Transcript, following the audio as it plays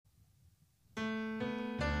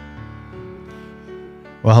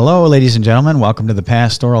Well, hello, ladies and gentlemen. Welcome to the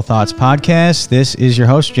Pastoral Thoughts Podcast. This is your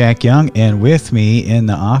host, Jack Young, and with me in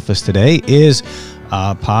the office today is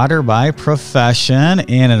a potter by profession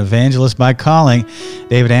and an evangelist by calling,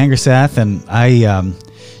 David Angerseth. And I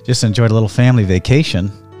just enjoyed a little family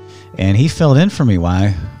vacation, and he filled in for me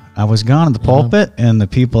while I was gone in the pulpit, and the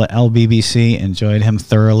people at LBBC enjoyed him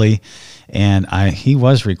thoroughly. And he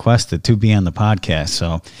was requested to be on the podcast.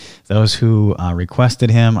 So those who requested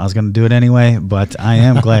him, I was going to do it anyway, but I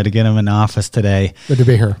am glad to get him in the office today. Good to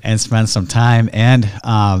be here. And spend some time. And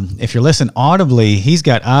if you're listening audibly, he's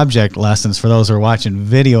got object lessons for those who are watching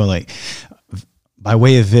video, like by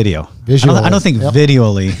way of video. I don't think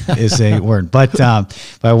videoly is a word, but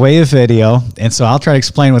by way of video. And so I'll try to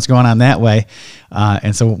explain what's going on that way.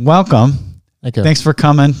 And so welcome. Thank you. Thanks for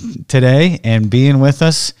coming today and being with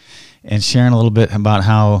us, and sharing a little bit about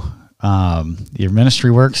how your ministry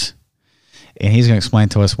works. And he's going to explain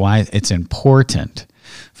to us why it's important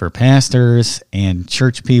for pastors and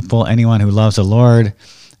church people, anyone who loves the Lord,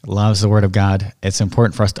 loves the Word of God. It's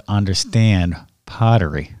important for us to understand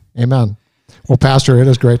pottery. Amen. Well, Pastor, it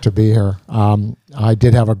is great to be here. I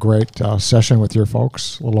did have a great session with your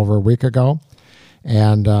folks a little over a week ago.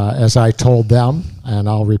 And as I told them, and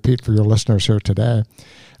I'll repeat for your listeners here today,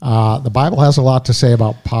 the Bible has a lot to say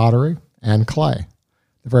about pottery and clay.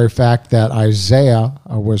 The very fact that Isaiah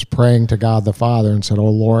was praying to God the Father and said, "O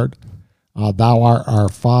Lord, thou art our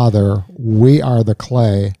Father, we are the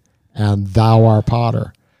clay, and thou art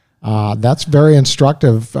potter." That's very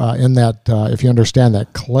instructive in that if you understand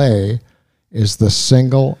that clay is the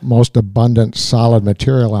single most abundant solid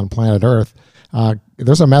material on planet Earth,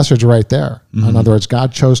 there's a message right there. Mm-hmm. In other words,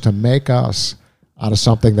 God chose to make us out of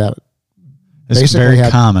something that it's very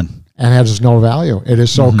common and has no value. It is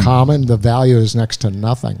so common, the value is next to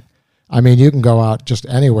nothing. I mean, you can go out just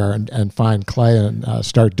anywhere and find clay and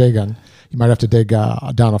start digging. You might have to dig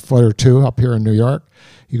down a foot or two up here in New York.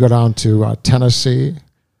 You go down to Tennessee,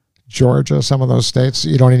 Georgia, some of those states,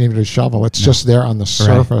 you don't even need a shovel. It's just there on the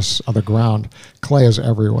surface of the ground. Clay is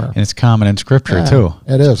everywhere. And it's common in Scripture, too.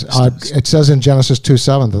 It is. It says in Genesis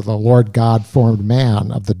 2:7 that the Lord God formed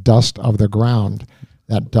man of the dust of the ground.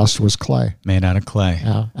 That dust was clay. Made out of clay.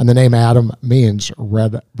 Yeah. And the name Adam means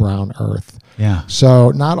red, brown earth. Yeah. So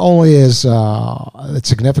not only is it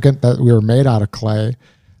significant that we were made out of clay,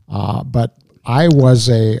 but I was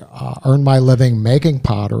earned my living making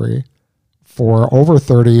pottery for over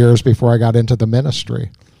 30 years before I got into the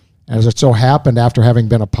ministry. As it so happened, after having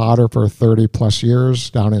been a potter for 30 plus years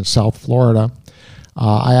down in South Florida,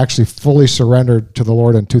 I actually fully surrendered to the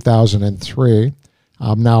Lord in 2003.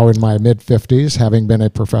 I'm now in my mid-50s, having been a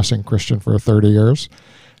professing Christian for 30 years.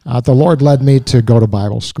 The Lord led me to go to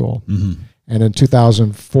Bible school. Mm-hmm. And in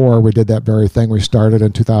 2004, we did that very thing. We started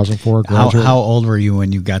in 2004. How old were you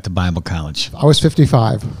when you got to Bible college? I was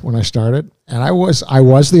 55 when I started. And I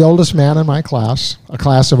was the oldest man in my class, a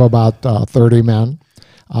class of about 30 men.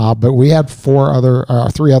 But we had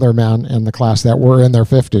three other men in the class that were in their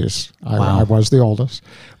 50s. I was the oldest.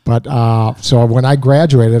 But so when I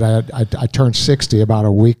graduated, I turned 60 about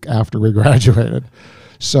a week after we graduated.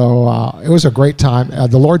 So it was a great time.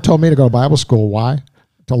 The Lord told me to go to Bible school. Why?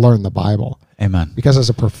 To learn the Bible. Amen. Because as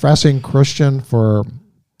a professing Christian for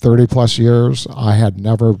 30 plus years, I had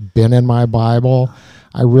never been in my Bible.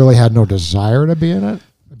 I really had no desire to be in it.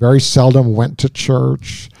 Very seldom went to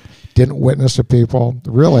church. Didn't witness to people.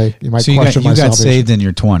 Really, you might question my salvation. You got saved in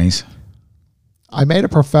your 20s. I made a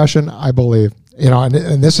profession, I believe. You know,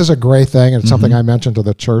 and this is a great thing, and it's something I mentioned to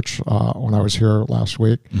the church when I was here last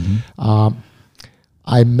week.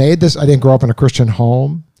 I made this. I didn't grow up in a Christian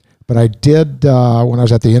home, but I did when I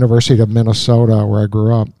was at the University of Minnesota, where I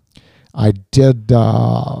grew up. I did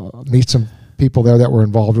meet some people there that were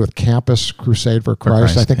involved with Campus Crusade for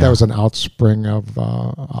Christ. I think that was an outspring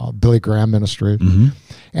of Billy Graham Ministry.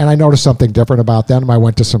 And I noticed something different about them. I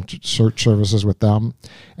went to some church services with them.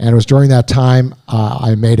 And it was during that time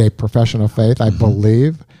I made a profession of faith, I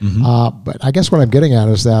believe. But I guess what I'm getting at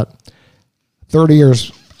is that 30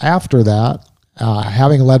 years after that,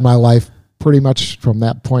 having led my life pretty much from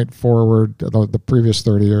that point forward, the previous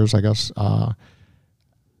 30 years, I guess,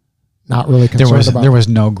 not really concerned about. There was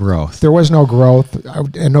no growth. There was no growth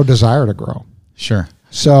and no desire to grow. Sure.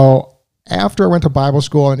 So after I went to Bible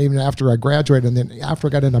school and even after I graduated and then after I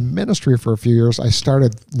got into ministry for a few years, I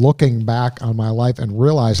started looking back on my life and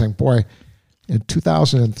realizing, boy, in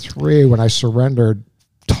 2003 when I surrendered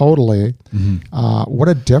totally, what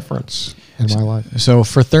a difference in my life. So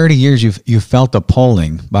for 30 years, you felt a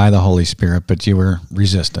pulling by the Holy Spirit, but you were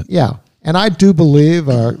resistant. Yeah. And I do believe,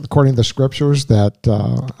 according to the scriptures, that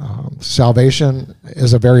salvation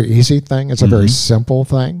is a very easy thing. It's a very simple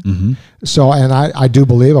thing. So, and I do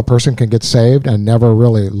believe a person can get saved and never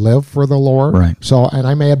really live for the Lord. Right. So, and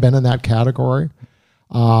I may have been in that category,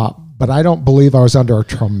 but I don't believe I was under a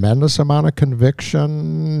tremendous amount of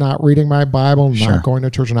conviction, not reading my Bible, not going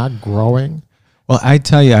to church, not growing. Well, I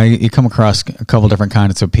tell you, you come across a couple different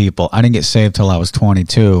kinds of people. I didn't get saved till I was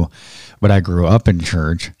 22, but I grew up in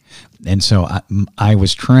church. And so I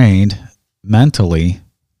was trained mentally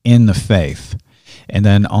in the faith. And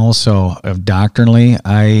then also doctrinally,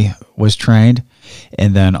 I was trained.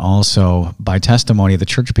 And then also by testimony of the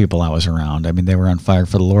church people I was around. I mean, they were on fire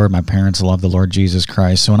for the Lord. My parents loved the Lord Jesus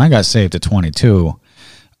Christ. So when I got saved at 22,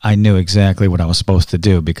 I knew exactly what I was supposed to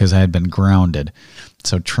do because I had been grounded.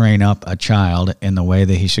 So train up a child in the way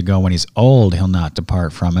that he should go. When he's old, he'll not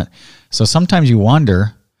depart from it. So sometimes you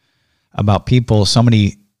wonder about people,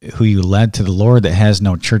 somebody who you led to the Lord that has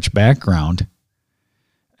no church background,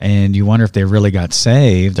 and you wonder if they really got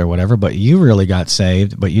saved or whatever, but you really got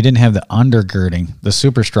saved, but you didn't have the undergirding, the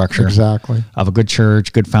superstructure of a good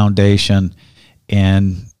church, good foundation,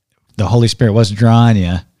 and the Holy Spirit was drawing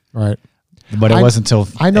you. Right. But it wasn't until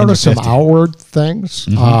I noticed some outward things.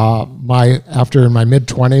 After in my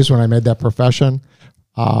mid-20s when I made that profession,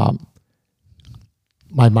 my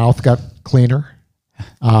mouth got cleaner.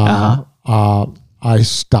 I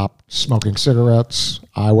stopped smoking cigarettes.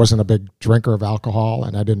 I wasn't a big drinker of alcohol,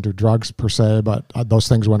 and I didn't do drugs per se, but those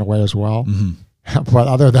things went away as well. But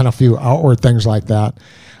other than a few outward things like that,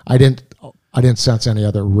 I didn't sense any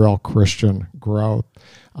other real Christian growth,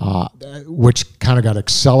 which kind of got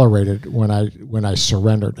accelerated when I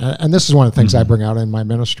surrendered. And this is one of the things I bring out in my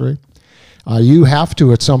ministry. You have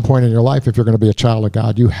to, at some point in your life, if you're going to be a child of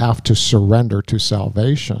God, you have to surrender to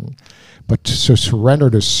salvation. But to surrender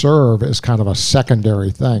to serve is kind of a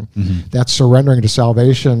secondary thing. That surrendering to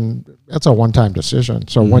salvation, that's a one-time decision.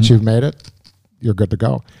 So once you've made it, you're good to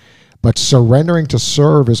go. But surrendering to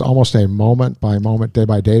serve is almost a moment-by-moment,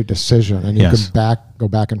 day-by-day decision, and you can go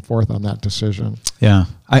back and forth on that decision. Yeah.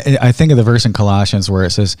 I think of the verse in Colossians where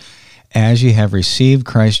it says, as you have received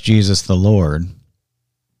Christ Jesus the Lord,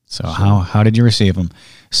 so how did you receive him?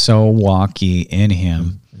 So walk ye in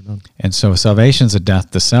him. And so salvation's a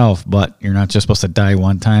death to self, but you're not just supposed to die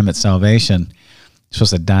one time at salvation. You're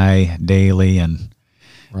supposed to die daily,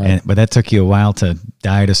 but that took you a while to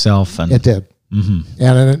die to self. And it did.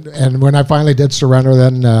 And when I finally did surrender,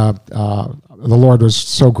 then the Lord was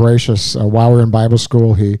so gracious. While we were in Bible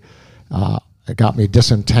school, he got me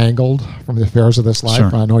disentangled from the affairs of this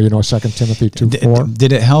life. I know you know 2 Timothy 2:4.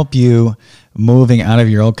 Did it help you moving out of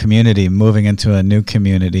your old community, moving into a new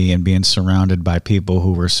community and being surrounded by people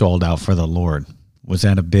who were sold out for the Lord? Was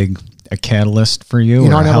that a catalyst for you? You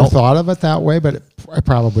know, I never thought of it that way, but it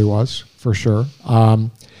probably was, for sure.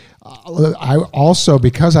 I also,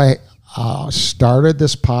 because I started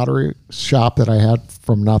this pottery shop that I had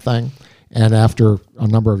from nothing, and after a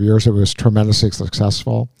number of years it was tremendously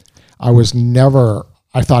successful,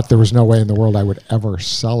 I thought there was no way in the world I would ever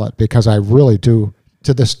sell it, because I really do,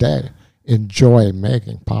 to this day, enjoy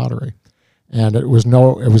making pottery. And it was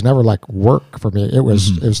never like work for me. It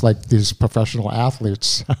was like these professional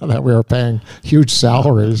athletes that we were paying huge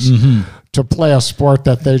salaries to play a sport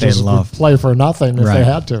that they just would play for nothing if they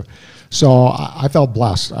had to. So I felt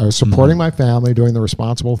blessed. I was supporting my family, doing the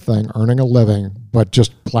responsible thing, earning a living, but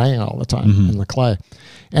just playing all the time in the clay.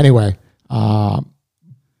 Anyway,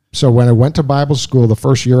 so when I went to Bible school, the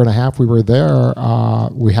first year and a half we were there,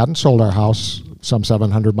 we hadn't sold our house some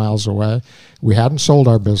 700 miles away. We hadn't sold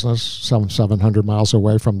our business some 700 miles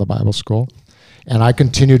away from the Bible school. And I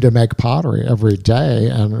continued to make pottery every day,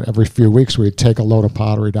 and every few weeks we'd take a load of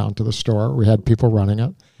pottery down to the store. We had people running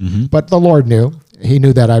it. But the Lord knew. He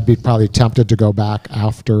knew that I'd be probably tempted to go back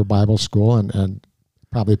after Bible school and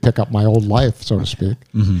probably pick up my old life, so to speak.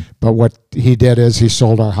 But what he did is he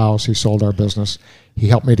sold our house, he sold our business. He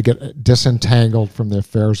helped me to get disentangled from the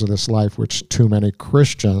affairs of this life, which too many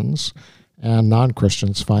Christians and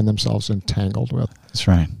non-Christians find themselves entangled with. That's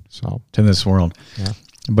right. So to this world. Yeah.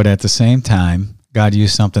 But at the same time, God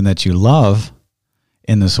used something that you love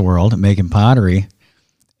in this world, making pottery,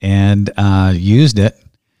 and used it.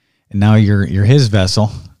 And now you're his vessel.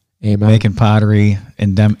 Amen. Making pottery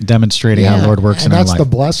and demonstrating how the Lord works in our life. And that's the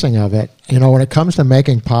blessing of it. You know, when it comes to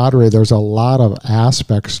making pottery, there's a lot of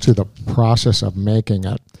aspects to the process of making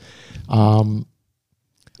it.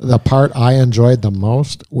 The part I enjoyed the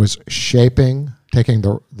most was shaping, taking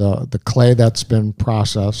the clay that's been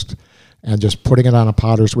processed and just putting it on a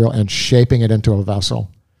potter's wheel and shaping it into a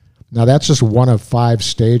vessel. Now, that's just one of 5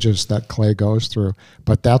 stages that clay goes through,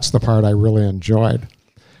 but that's the part I really enjoyed.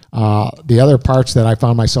 The other parts that I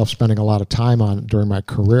found myself spending a lot of time on during my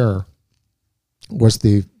career was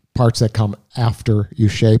the parts that come after you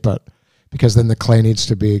shape it, because then the clay needs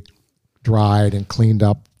to be dried and cleaned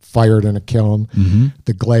up, fired in a kiln. Mm-hmm.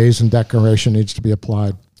 The glaze and decoration needs to be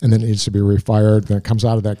applied, and then it needs to be refired. Then it comes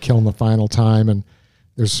out of that kiln the final time, and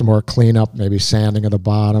there's some more cleanup, maybe sanding at the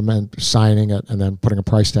bottom and signing it, and then putting a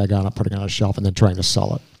price tag on it, putting it on a shelf, and then trying to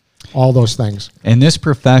sell it. All those things. And this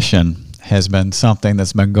profession has been something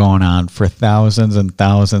that's been going on for thousands and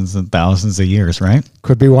thousands and thousands of years, right?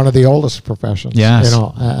 Could be one of the oldest professions. Yes.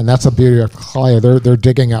 And that's the beauty of clay. They're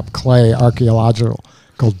digging up clay. Archaeological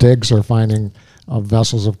digs are finding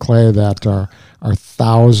vessels of clay that are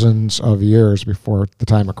thousands of years before the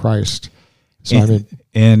time of Christ. So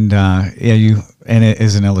and it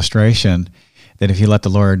is an illustration that if you let the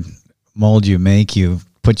Lord mold you, make you,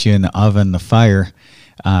 put you in the oven, the fire,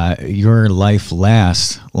 your life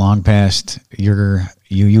lasts long past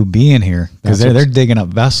you being here, because they're digging up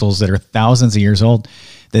vessels that are thousands of years old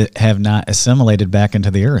that have not assimilated back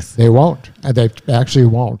into the earth. They won't. And they actually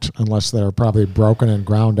won't unless they're probably broken and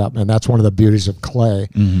ground up. And that's one of the beauties of clay.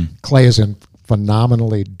 Mm-hmm. Clay is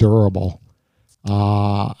phenomenally durable.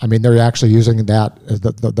 They're actually using that as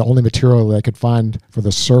the only material they could find for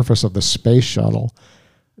the surface of the space shuttle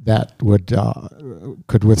that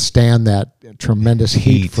could withstand that tremendous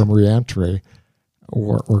heat from reentry,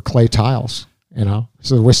 or clay tiles.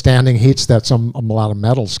 So withstanding heats that a lot of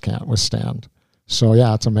metals can't withstand. So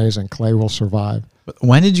yeah, it's amazing. Clay will survive.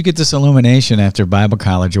 When did you get this illumination after Bible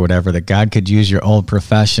college or whatever that God could use your old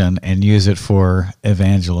profession and use it for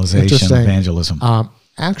evangelism?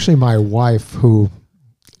 Actually, my wife,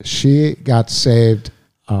 she got saved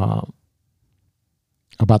about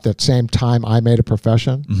that same time I made a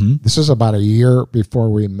profession. Mm-hmm. This is about a year before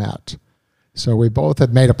we met. So we both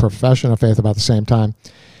had made a profession of faith about the same time.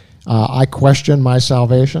 I questioned my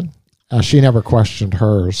salvation. She never questioned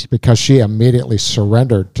hers, because she immediately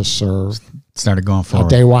surrendered to serve. Started going forward.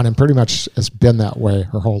 Day one, and pretty much it's been that way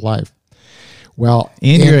her whole life. Well,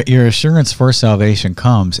 and your assurance for salvation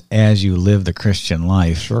comes as you live the Christian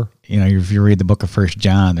life. Sure. If you read the book of 1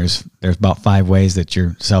 John, there's about 5 ways that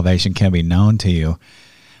your salvation can be known to you.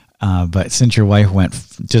 But since your wife went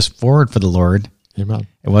just forward for the Lord, amen,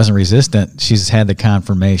 it wasn't resistant. She's had the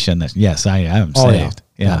confirmation that, yes, I am saved.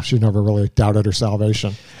 Yeah. She never really doubted her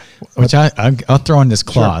salvation. Which I'll throw in this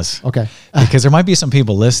clause. Sure. Okay. Because there might be some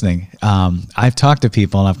people listening. I've talked to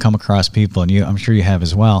people, and I've come across people, and I'm sure you have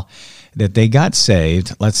as well, that they got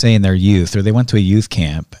saved, let's say in their youth, or they went to a youth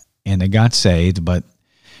camp, and they got saved, but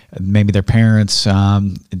maybe their parents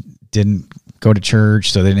didn't go to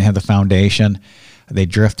church, so they didn't have the foundation. They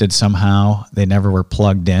drifted somehow. They never were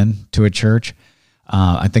plugged in to a church.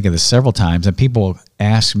 I think of this several times, and people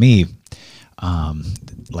ask me,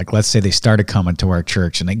 let's say they started coming to our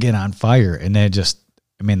church and they get on fire, and they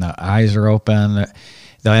the eyes are open.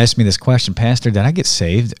 They'll ask me this question, Pastor, did I get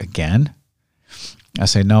saved again? I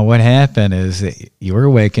say, no, what happened is that you were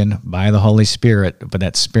awakened by the Holy Spirit, but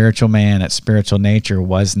that spiritual man, that spiritual nature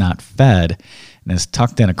was not fed and is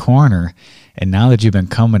tucked in a corner. And now that you've been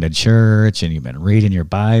coming to church and you've been reading your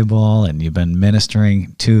Bible and you've been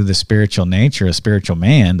ministering to the spiritual nature, a spiritual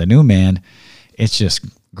man, the new man, it's just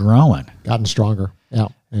growing. Gotten stronger. Yeah.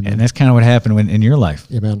 Amen. And that's kind of what happened in your life.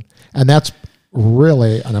 Amen. And that's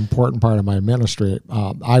really an important part of my ministry.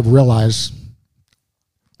 I realize,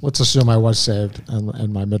 let's assume I was saved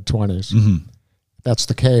in my mid-20s. Mm-hmm. If that's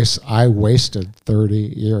the case, I wasted 30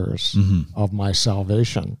 years mm-hmm. of my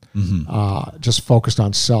salvation, mm-hmm. Just focused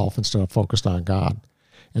on self instead of focused on God.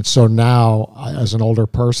 And so now, as an older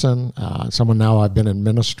person, I've been in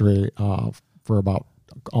ministry for about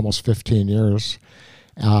almost 15 years,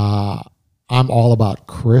 I'm all about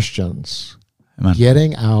Christians Amen.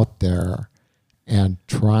 Getting out there and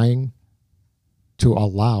trying to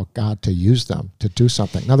allow God to use them to do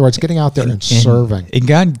something. In other words, getting out there and serving. And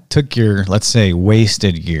God took your, let's say,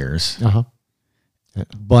 wasted years, Uh-huh.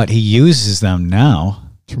 but he uses them now.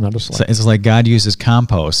 Tremendously. So it's like God uses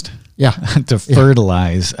compost Yeah. to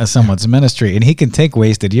fertilize someone's ministry. And he can take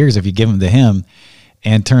wasted years if you give them to him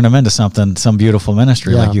and turn them into some beautiful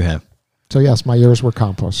ministry like you have. So yes, my years were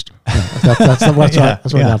compost. Yeah, that's what I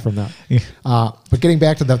got from that. Yeah. But getting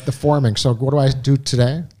back to the forming. So what do I do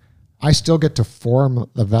today? I still get to form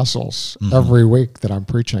the vessels every week that I'm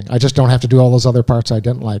preaching. I just don't have to do all those other parts I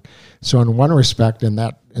didn't like. So in one respect, in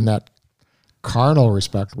that carnal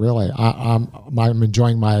respect, really, I'm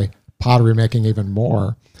enjoying my pottery making even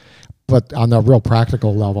more. But on the real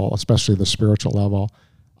practical level, especially the spiritual level,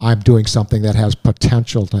 I'm doing something that has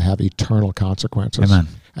potential to have eternal consequences. Amen.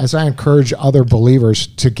 As I encourage other believers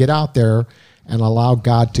to get out there and allow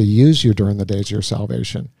God to use you during the days of your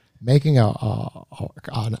salvation, making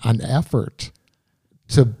an effort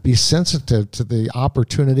to be sensitive to the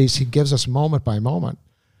opportunities he gives us moment by moment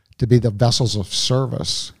to be the vessels of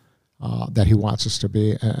service that he wants us to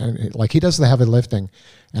be. And like he does the heavy lifting.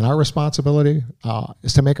 And our responsibility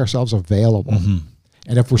is to make ourselves available. Mm-hmm.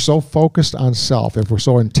 And if we're so focused on self, if we're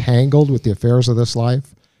so entangled with the affairs of this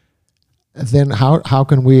life, then how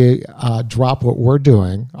can we drop what we're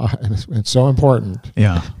doing? It's so important.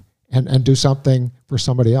 Yeah. And do something for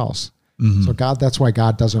somebody else. Mm-hmm. So that's why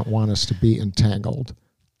God doesn't want us to be entangled.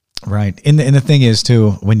 Right. And the thing is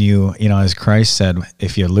too, when you as Christ said,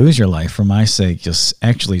 if you lose your life for my sake, just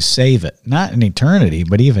actually save it, not in eternity,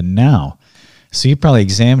 but even now. So you probably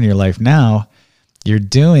examine your life now. You're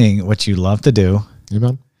doing what you love to do.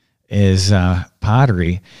 Amen. Is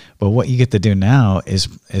pottery, but what you get to do now is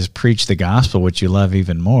preach the gospel, which you love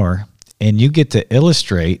even more, and you get to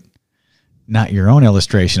illustrate not your own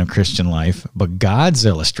illustration of Christian life, but God's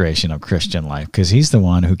illustration of Christian life, because he's the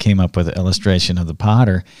one who came up with the illustration of the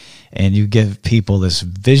potter, and you give people this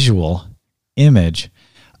visual image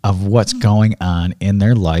of what's going on in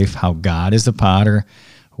their life, how God is the potter,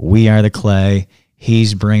 we are the clay,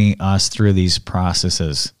 he's bringing us through these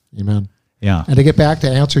processes. Amen. Yeah. And to get back to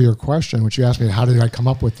answer your question, which you asked me, how did I come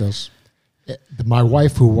up with this? My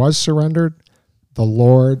wife, who was surrendered, the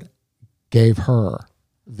Lord gave her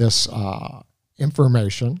this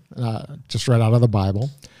information, just right out of the Bible.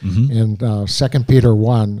 Mm-hmm. In 2 Peter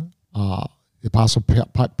 1, the Apostle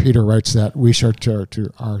Peter writes that we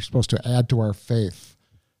are supposed to add to our faith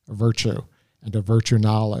virtue, and to virtue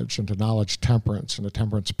knowledge, and to knowledge temperance, and to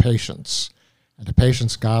temperance patience, and to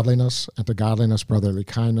patience godliness, and to godliness brotherly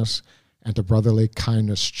kindness, and to brotherly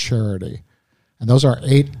kindness charity. And those are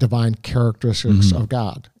 8 divine characteristics mm-hmm. of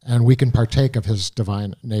God. And we can partake of his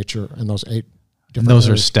divine nature in those 8 different Those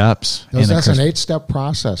areas. are steps. That's an 8-step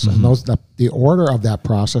process. Mm-hmm. And the order of that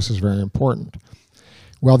process is very important.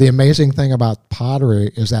 Well, the amazing thing about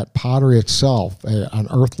pottery is that pottery itself, an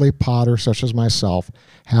earthly potter such as myself,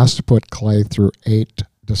 has to put clay through 8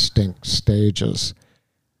 distinct stages.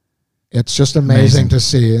 It's just amazing to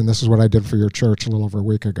see, and this is what I did for your church a little over a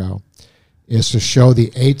week ago, is to show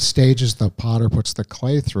the 8 stages the potter puts the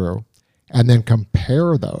clay through, and then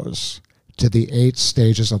compare those to the 8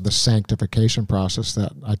 stages of the sanctification process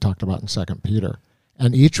that I talked about in 2 Peter.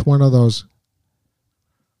 And each one of those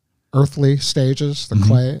earthly stages, the mm-hmm.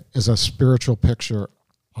 clay, is a spiritual picture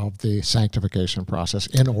of the sanctification process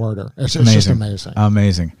in order. It's just amazing.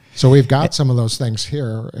 Amazing. So we've got some of those things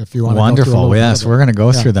here if you want to Wonderful. go through Yes, we're going to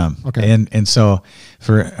go through them. Okay. And so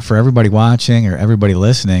for everybody watching or everybody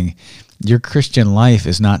listening, your Christian life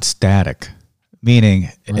is not static, meaning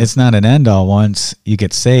it's not an end all once you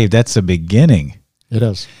get saved. That's the beginning. It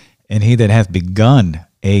is. And he that hath begun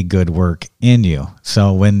a good work in you.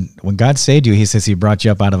 So when God saved you, he says he brought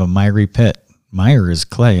you up out of a miry pit. Mire is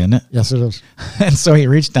clay, isn't it? Yes, it is. And so he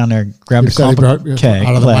reached down there, grabbed a clump of clay.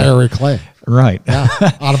 Out of the miry clay. Right. Yeah.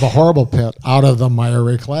 Out of a horrible pit, out of the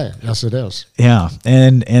miry clay. Yes, it is. Yeah.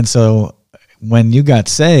 And so when you got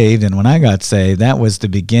saved and when I got saved, that was the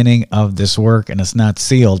beginning of this work, and it's not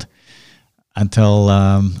sealed until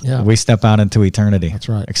we step out into eternity. That's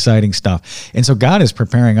right. Exciting stuff. And so God is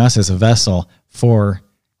preparing us as a vessel for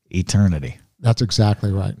eternity. That's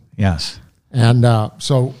exactly right. Yes. And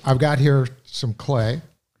so I've got here some clay,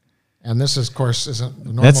 and this, of course, isn't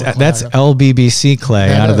the normal clay. That's LBBC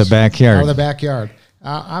clay out of the backyard. Out of the backyard.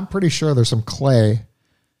 I'm pretty sure there's some clay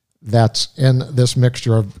that's in this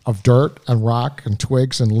mixture of dirt and rock and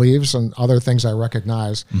twigs and leaves and other things I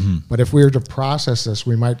recognize. Mm-hmm. But if we were to process this,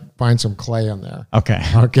 we might find some clay in there. Okay.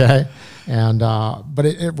 Okay. And but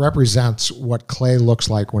it represents what clay looks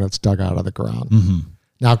like when it's dug out of the ground. Mm-hmm.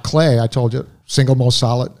 Now, clay, I told you, single most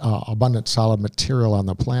solid, abundant solid material on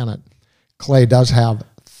the planet. Clay does have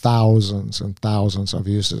thousands and thousands of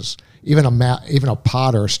uses. Even a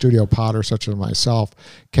potter, a studio potter such as myself,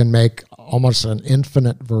 can make almost an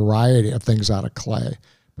infinite variety of things out of clay.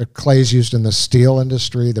 But clay is used in the steel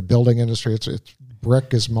industry, the building industry. It's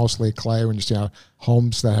brick is mostly clay. When you see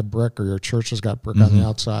homes that have brick, or your church has got brick mm-hmm. on the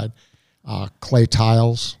outside, clay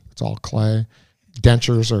tiles, it's all clay.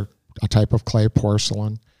 Dentures are a type of clay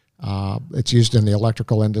porcelain. It's used in the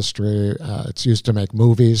electrical industry. It's used to make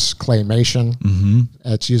movies, claymation. Mm-hmm.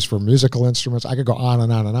 It's used for musical instruments. I could go on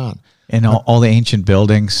and on and on. And all the ancient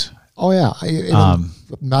buildings. Oh yeah, even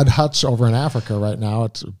mud huts over in Africa right now.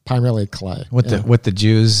 It's primarily clay. What the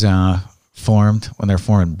Jews formed when they're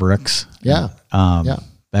forming bricks. Yeah.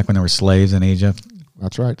 Back when there were slaves in Egypt.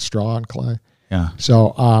 That's right, straw and clay. Yeah.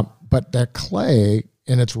 So, but that clay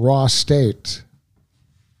in its raw state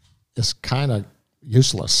is kind of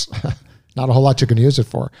useless. Not a whole lot you can use it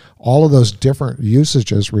for. All of those different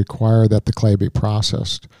usages require that the clay be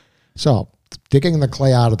processed. So digging the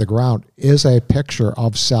clay out of the ground is a picture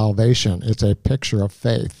of salvation. It's a picture of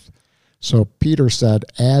faith. So Peter said,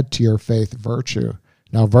 add to your faith virtue.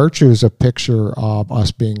 Now, virtue is a picture of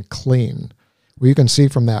us being clean. Well, you can see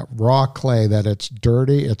from that raw clay that it's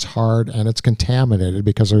dirty, it's hard, and it's contaminated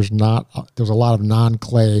because there's a lot of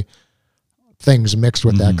non-clay things mixed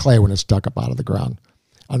with that clay when it's dug up out of the ground.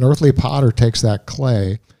 An earthly potter takes that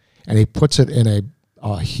clay and he puts it in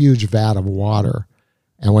a huge vat of water.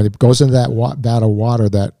 And when it goes into that vat of water,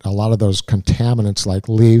 that a lot of those contaminants like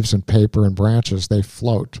leaves and paper and branches, they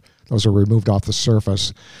float. Those are removed off the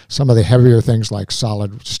surface. Some of the heavier things like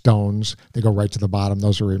solid stones, they go right to the bottom.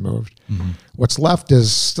 Those are removed. What's left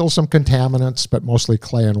is still some contaminants, but mostly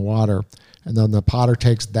clay and water. And then the potter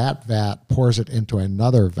takes that vat, pours it into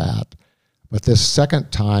another vat. But this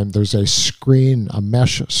second time, there's a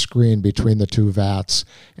mesh screen between the two vats.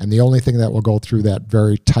 And the only thing that will go through that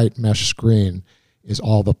very tight mesh screen is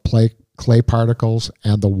all the clay particles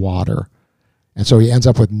and the water. And so he ends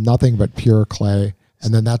up with nothing but pure clay.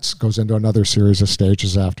 And then that goes into another series of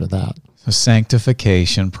stages after that. So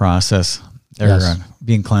sanctification process, they're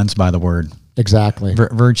being cleansed by the word. Exactly.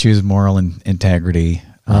 Virtue is moral integrity,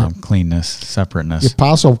 cleanness, separateness. The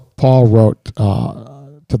Apostle Paul wrote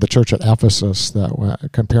to the church at Ephesus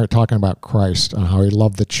that talking about Christ and how he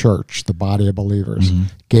loved the church, the body of believers,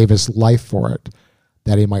 gave his life for it,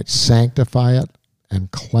 that he might sanctify it and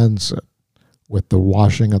cleanse it with the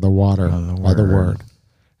washing of the water by the word.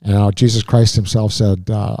 And Jesus Christ himself said,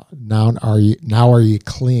 now are ye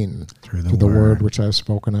clean through the word which I have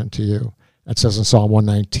spoken unto you. It says in Psalm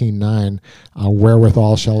 119:9,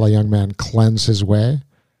 wherewithal shall a young man cleanse his way?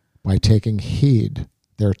 By taking heed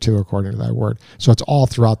thereto according to thy word. So it's all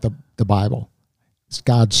throughout the Bible. It's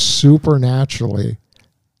God supernaturally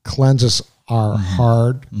cleanses our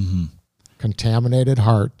hard, contaminated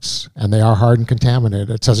hearts, and they are hard and contaminated.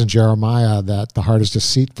 It says in Jeremiah that the heart is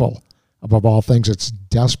deceitful above all things. It's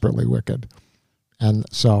desperately wicked. And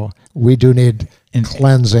so we do need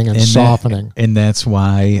cleansing and softening. And that's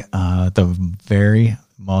why the very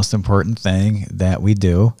most important thing that we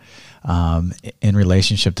do in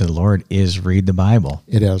relationship to the Lord is read the Bible.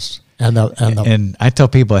 It is. And I tell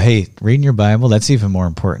people, hey, reading your Bible, that's even more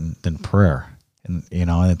important than prayer. And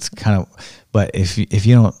it's kind of, but if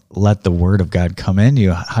you don't let the word of God come in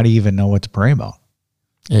you, how do you even know what to pray about?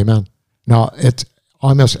 Amen. Now, it's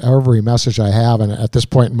almost every message I have, and at this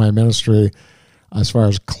point in my ministry, as far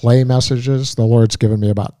as clay messages, the Lord's given me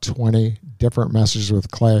about 20 different messages with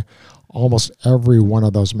clay. Almost every one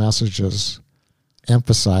of those messages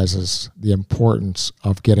emphasizes the importance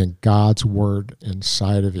of getting God's word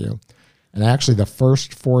inside of you. And actually, the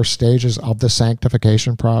first 4 stages of the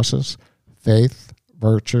sanctification process, faith,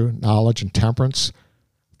 virtue, knowledge, and temperance,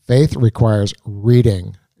 faith requires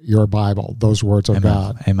reading your Bible, those words of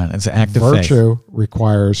God. Amen. It's an act of Virtue faith.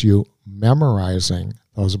 requires you memorizing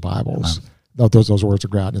those Bibles, those words of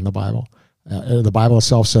God in the Bible. The Bible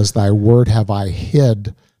itself says, thy word have I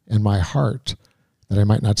hid in my heart, that I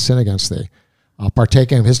might not sin against thee.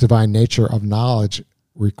 Partaking of his divine nature of knowledge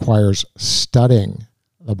requires studying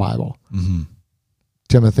the Bible.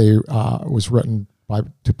 Timothy was written by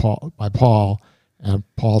Paul, and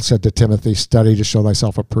Paul said to Timothy, study to show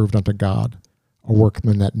thyself approved unto God, a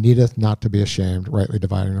workman that needeth not to be ashamed, rightly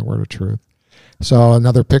dividing the word of truth. So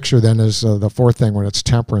another picture then is the fourth thing when it's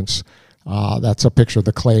temperance. That's a picture of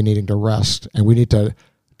the clay needing to rest. And we need to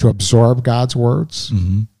absorb God's words.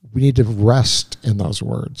 We need to rest in those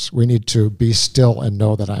words. We need to be still and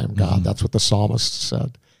know that I am God. That's what the psalmist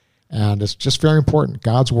said. And it's just very important.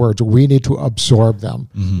 God's words, we need to absorb them.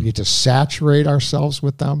 We need to saturate ourselves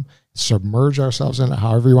with them, submerge ourselves in it,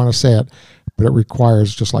 however you want to say it. But it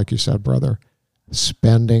requires, just like you said, brother,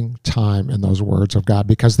 spending time in those words of God,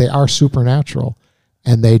 because they are supernatural,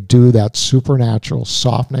 and they do that supernatural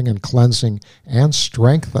softening and cleansing and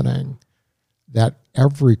strengthening that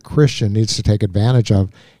every Christian needs to take advantage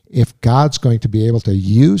of if God's going to be able to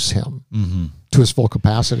use him to his full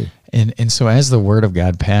capacity. And so as the word of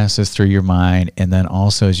God passes through your mind, and then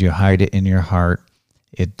also as you hide it in your heart,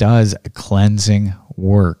 it does a cleansing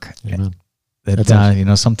work. Amen.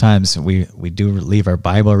 Sometimes we do leave our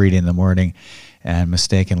Bible reading in the morning, and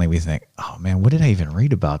mistakenly we think, oh man, what did I even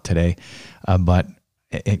read about today? But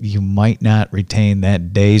you might not retain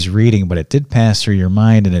that day's reading, but it did pass through your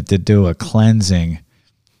mind, and it did do a cleansing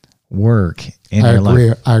work in your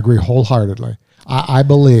life. I agree wholeheartedly. I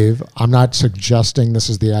believe, I'm not suggesting this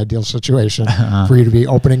is the ideal situation for you to be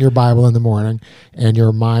opening your Bible in the morning and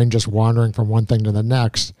your mind just wandering from one thing to the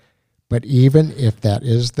next. But even if that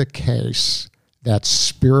is the case, that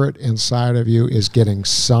spirit inside of you is getting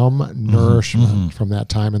some nourishment from that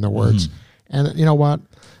time in the words. And you know what?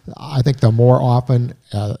 I think the more often,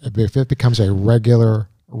 if it becomes a regular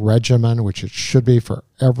regimen, which it should be for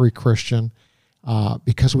every Christian,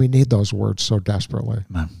 because we need those words so desperately,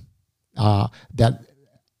 that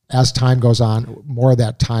as time goes on, more of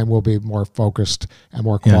that time will be more focused and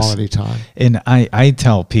more quality time. And I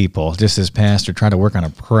tell people, just as pastor, try to work on a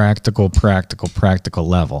practical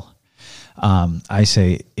level. I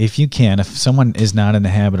say, if you can, if someone is not in the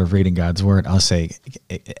habit of reading God's word, I'll say,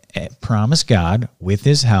 promise God with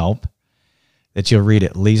his help that you'll read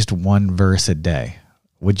at least one verse a day.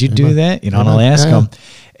 Would you do that? You know, and I'll ask them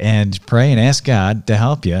and pray and ask God to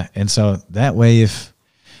help you. And so that way, if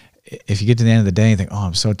you get to the end of the day and think, oh,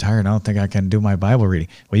 I'm so tired, I don't think I can do my Bible reading.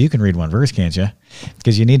 Well, you can read one verse, can't you?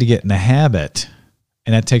 Because you need to get in the habit.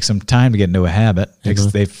 And that takes some time to get into a habit.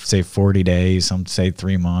 They say 40 days, some say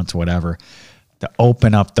 3 months, whatever, to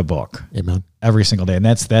open up the book every single day. And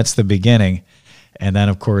that's the beginning. And then,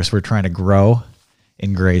 of course, we're trying to grow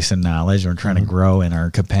in grace and knowledge. We're trying to grow in our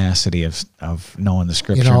capacity of knowing the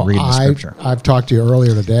Scripture and reading the Scripture. I've talked to you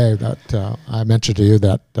earlier today that I mentioned to you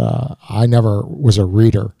that I never was a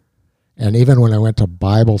reader. And even when I went to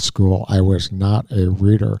Bible school, I was not a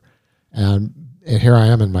reader. And here I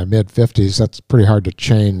am in my mid-50s. That's pretty hard to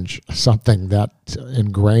change something that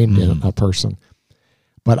ingrained in a person.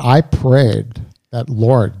 But I prayed that,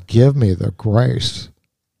 Lord, give me the grace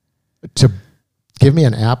to give me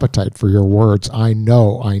an appetite for your words. I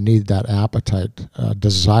know I need that appetite,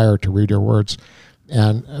 desire to read your words.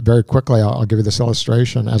 And very quickly, I'll give you this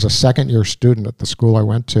illustration. As a second-year student at the school I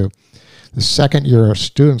went to, the second-year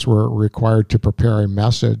students were required to prepare a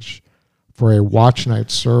message for a watch night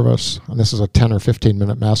service, and this is a 10 or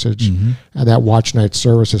 15-minute message, and that watch night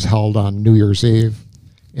service is held on New Year's Eve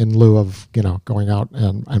in lieu of, going out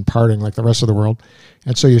and partying like the rest of the world.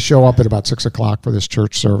 And so you show up at about 6 o'clock for this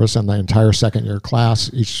church service, and the entire second-year class,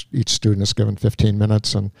 each student is given 15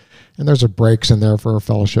 minutes, and there's a breaks in there for a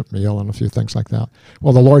fellowship meal and a few things like that.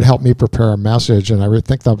 Well, the Lord helped me prepare a message, and I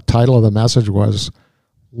think the title of the message was,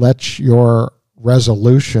 Let Your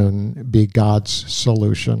Resolution Be God's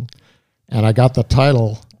Solution. And I got the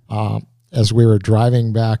title as we were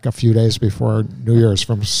driving back a few days before New Year's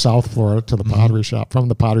from South Florida to the pottery shop, from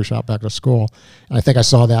the pottery shop back to school. And I think I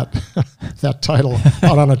saw that that title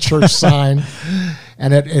out on a church sign.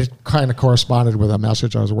 And it kind of corresponded with a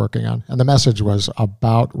message I was working on. And the message was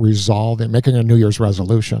about making a New Year's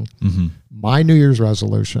resolution. My New Year's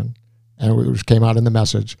resolution, and which came out in the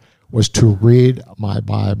message, was to read my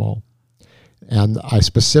Bible. And I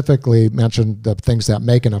specifically mentioned the things that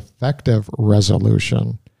make an effective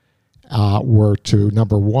resolution were to,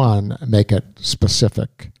 number one, make it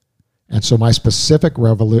specific. And so my specific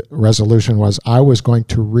resolution was I was going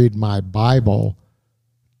to read my Bible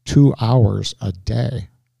 2 hours a day,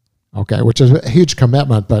 which is a huge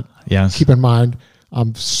commitment, but keep in mind,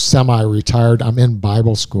 I'm semi-retired, I'm in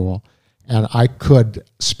Bible school, and I could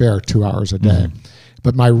spare 2 hours a day.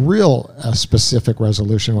 But my real specific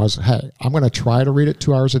resolution was, hey, I'm going to try to read it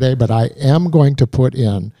 2 hours a day, but I am going to put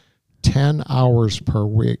in 10 hours per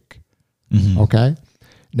week. Okay?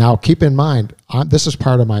 Now, keep in mind, this is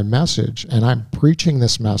part of my message, and I'm preaching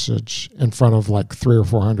this message in front of like 300 or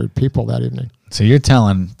 400 people that evening. So you're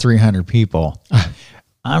telling 300 people,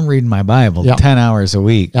 I'm reading my Bible 10 hours a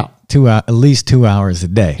week, at least 2 hours a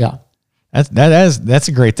day. That's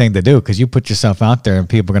a great thing to do, because you put yourself out there and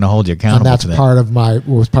people are going to hold you accountable. And that's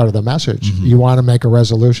was part of the message. You want to make a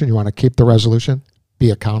resolution, you want to keep the resolution,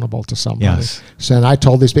 be accountable to somebody. So, and I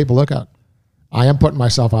told these people, look, I am putting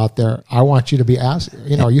myself out there. I want you to be asked.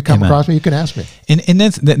 You come across me, you can ask me. And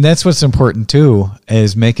that's what's important too,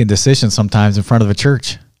 is making decisions sometimes in front of a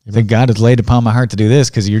church. That God has laid upon my heart to do this,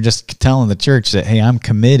 because you're just telling the church that, hey, I'm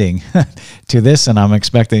committing to this, and I'm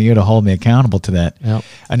expecting you to hold me accountable to that.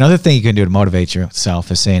 Another thing you can do to motivate yourself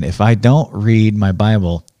is saying, if I don't read my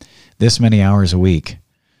Bible this many hours a week,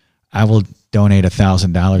 I will donate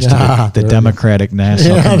 $1,000 to the Democratic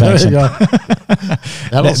National Convention.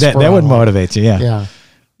 That would motivate you.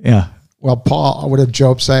 Yeah. Well, Paul, what did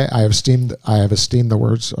Job say? I have esteemed the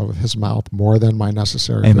words of his mouth more than my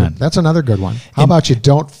necessary food. That's another good one. How about you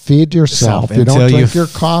don't feed yourself? You don't drink your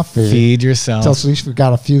coffee. Feed yourself. Until at least you've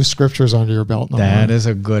got a few scriptures under your belt. That is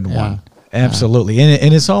a good one. Absolutely.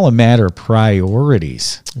 And it's all a matter of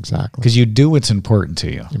priorities. Exactly. Because you do what's important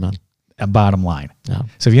to you. Amen. Bottom line.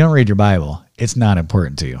 So if you don't read your Bible, it's not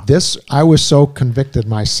important to you. I was so convicted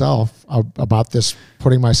myself about this,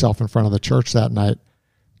 putting myself in front of the church that night.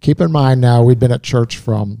 Keep in mind now, we'd been at church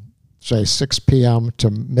from, say, 6 p.m. to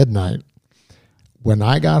midnight. when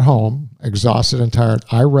I got home, exhausted and tired,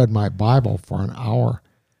 I read my Bible for an hour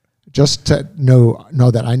just to know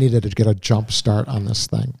that I needed to get a jump start on this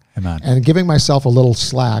thing. Amen. And giving myself a little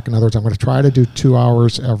slack. In other words, I'm going to try to do 2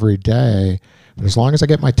 hours every day. But as long as I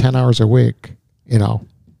get my 10 hours a week,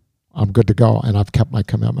 I'm good to go. And I've kept my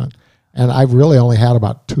commitment. And I've really only had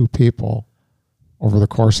about 2 people over the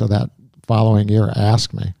course of that following year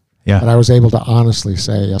ask me. Yeah. But I was able to honestly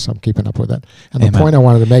say, yes, I'm keeping up with it. And Amen. the point I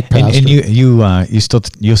wanted to make, Pastor. And you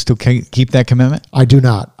still keep that commitment? I do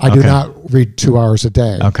not. I do not read 2 hours a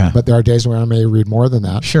day. Okay. But there are days when I may read more than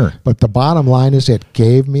that. Sure. But the bottom line is it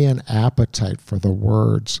gave me an appetite for the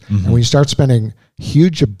words. Mm-hmm. And when you start spending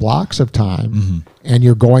huge blocks of time and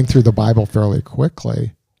you're going through the Bible fairly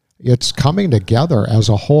quickly, it's coming together as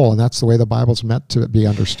a whole. And that's the way the Bible's meant to be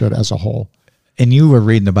understood, as a whole. And you were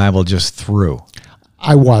reading the Bible just through.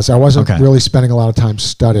 I wasn't really spending a lot of time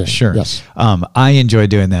studying. Sure. Yes. I enjoy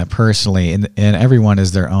doing that personally, and everyone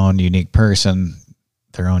is their own unique person,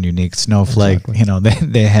 their own unique snowflake. Exactly.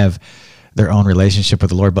 They have their own relationship with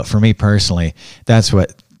the Lord. But for me personally, that's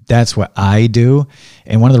what I do.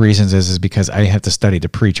 And one of the reasons is because I have to study to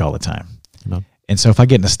preach all the time. Amen. And so if I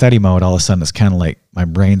get in a study mode, all of a sudden it's kind of like my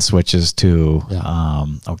brain switches to,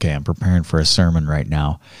 okay, I'm preparing for a sermon right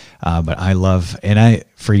now. But I love, and I,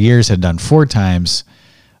 for years, had done 4 times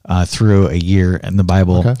through a year in the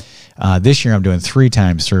Bible. Okay. This year I'm doing 3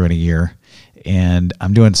 times through in a year. And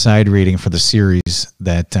I'm doing side reading for the series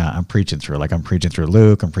that I'm preaching through. Like I'm preaching through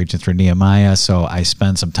Luke, I'm preaching through Nehemiah. So I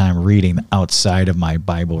spend some time reading outside of my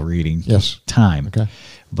Bible reading time. Okay.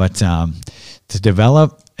 But to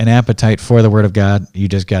develop an appetite for the Word of God, you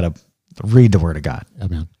just got to read the Word of God.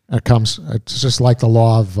 Amen. It's just like the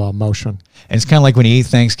law of motion. And it's kind of like when you eat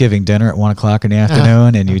Thanksgiving dinner at 1 o'clock in the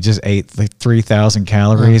afternoon and you just ate like 3,000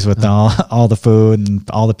 calories with all the food and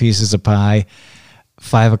all the pieces of pie.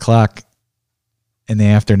 5 o'clock in the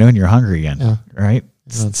afternoon, you're hungry again, right?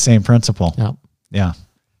 It's the same principle. Yeah.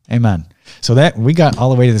 Amen. So that we got all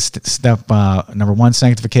the way to the step number 1,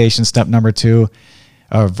 sanctification. Step number 2,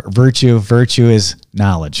 virtue. Virtue is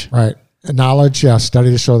knowledge. Right. Knowledge,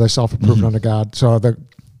 study to show thyself approved unto God. So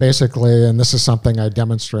basically, and this is something I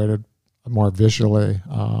demonstrated more visually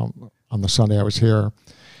on the Sunday I was here,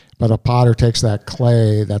 but a potter takes that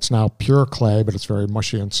clay that's now pure clay, but it's very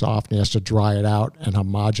mushy and soft, and he has to dry it out and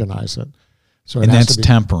homogenize it. So and that's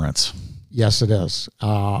temperance. Yes, it is.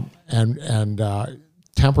 And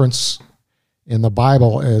temperance in the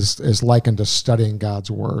Bible is likened to studying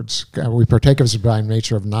God's words. We partake of this by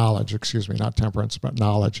nature of knowledge, not temperance, but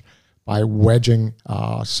knowledge, by wedging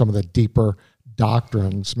some of the deeper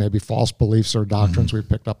doctrines, maybe false beliefs or doctrines we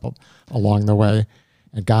picked up along the way.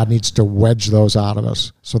 And God needs to wedge those out of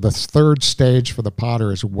us. So the third stage for the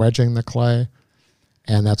potter is wedging the clay,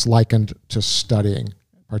 and that's likened to studying,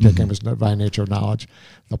 partaking of his divine nature of knowledge.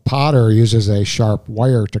 The potter uses a sharp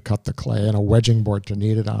wire to cut the clay and a wedging board to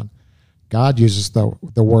knead it on. God uses the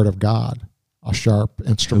Word of God, a sharp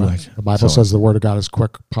instrument. Right. The Bible says the Word of God is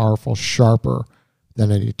quick, powerful, sharper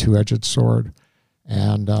than any two-edged sword.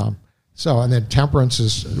 And and then temperance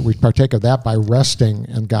is, we partake of that by resting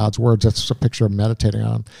in God's words. That's a picture of meditating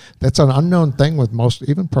on them. That's an unknown thing with most,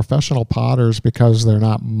 even professional potters, because they're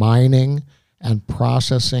not mining and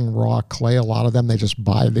processing raw clay. A lot of them, they just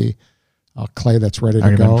buy the clay that's ready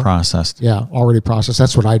to go. Been processed. Yeah, already processed.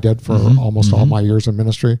 That's what I did for almost all my years in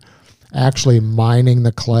ministry. Actually mining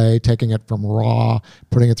the clay, taking it from raw,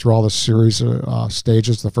 putting it through all the series of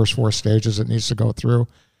stages, the first 4 stages it needs to go through.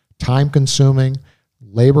 Time-consuming,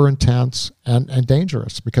 labor-intense, and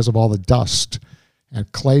dangerous because of all the dust.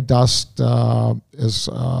 And clay dust can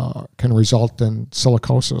result in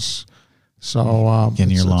silicosis. So in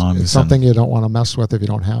your lungs. It's something you don't want to mess with if you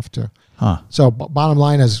don't have to. So bottom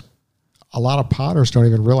line is, a lot of potters don't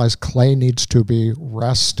even realize clay needs to be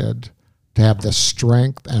rested to have the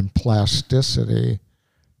strength and plasticity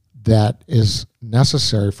that is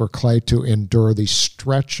necessary for clay to endure the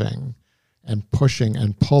stretching and pushing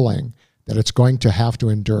and pulling that it's going to have to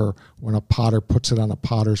endure when a potter puts it on a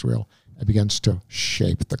potter's wheel and begins to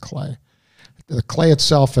shape the clay. The clay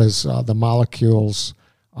itself is, the molecules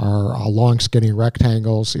are long, skinny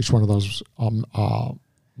rectangles. Each one of those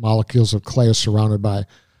molecules of clay is surrounded by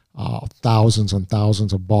thousands and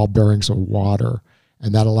thousands of ball bearings of water,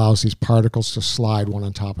 and that allows these particles to slide one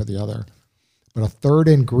on top of the other. But a third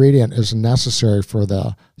ingredient is necessary for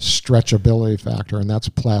the stretchability factor, and that's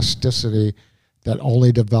plasticity that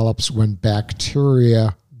only develops when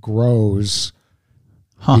bacteria grows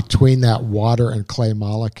between that water and clay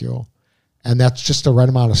molecule. And that's just the right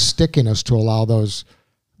amount of stickiness to allow those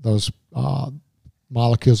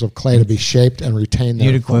molecules of clay to be shaped and retain their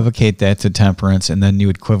You'd equivocate that to temperance, and then you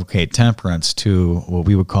would equivocate temperance to what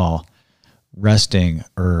we would call resting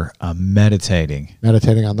or meditating.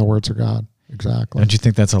 Meditating on the words of God. Exactly. Don't you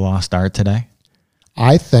think that's a lost art today?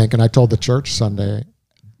 I think, and I told the church Sunday,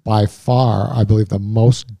 by far, I believe the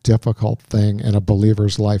most difficult thing in a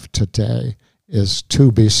believer's life today is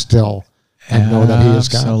to be still and know that he is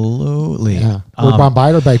God. Absolutely. Yeah. We're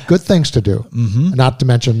bombarded by good things to do, not to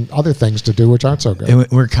mention other things to do which aren't so good. And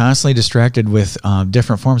we're constantly distracted with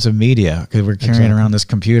different forms of media because we're carrying around this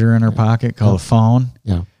computer in our pocket called a phone.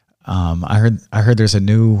 Yeah. I heard there's a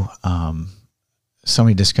new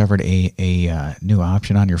somebody discovered a new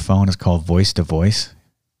option on your phone. It's called voice to voice.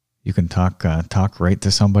 You can talk right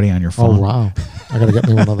to somebody on your phone. Oh wow! I got to get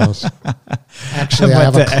me one of those. Actually, I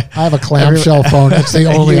have a clamshell phone. It's the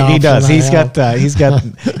only option. He does. He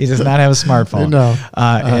does not have a smartphone. No.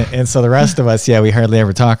 And so the rest of us, we hardly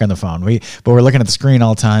ever talk on the phone. But we're looking at the screen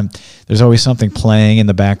all the time. There's always something playing in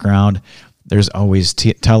the background. There's always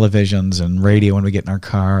televisions and radio when we get in our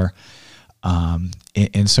car.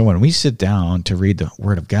 And so when we sit down to read the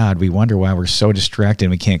Word of God, we wonder why we're so distracted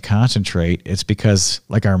and we can't concentrate. It's because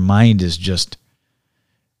our mind is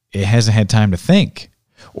it hasn't had time to think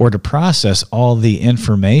or to process all the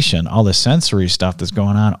information, all the sensory stuff that's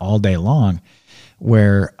going on all day long.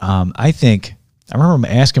 Where I remember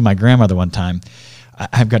asking my grandmother one time,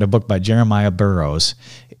 I've got a book by Jeremiah Burroughs,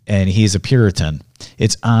 and he's a Puritan.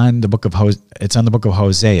 It's on the book of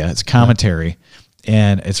Hosea. It's a commentary.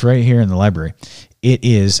 And it's right here in the library. It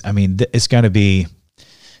is, it's got to be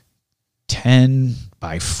 10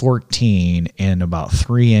 by 14 and about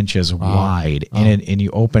 3 inches wide. Wow. And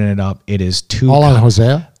you open it up, it is all on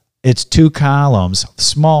Hosea? It's 2 columns,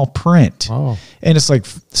 small print. Oh. And it's like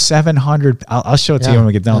 700, I'll show it to you when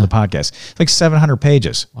we get done with the podcast. It's like 700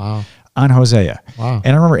 pages on Hosea. Wow.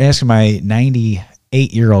 And I remember asking my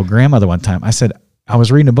 98-year-old grandmother one time, I said, I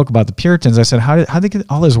was reading a book about the Puritans. I said, how'd they get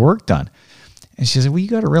all this work done? And she said, well, you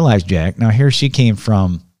got to realize, Jack, now here she came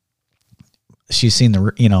from, she's seen the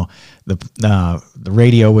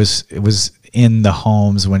radio was in the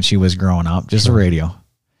homes when she was growing up, just a radio.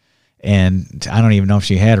 And I don't even know if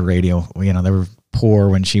she had a radio. They were poor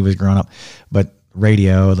when she was growing up, but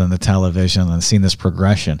radio, then the television, and seeing this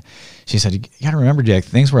progression. She said, you got to remember, Jack,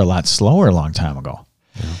 things were a lot slower a long time ago.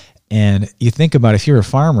 Yeah. And you think about if you're a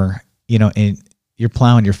farmer, and you're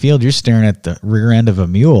plowing your field, you're staring at the rear end of a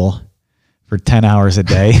mule for 10 hours a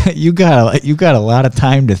day. you got a lot of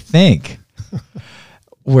time to think.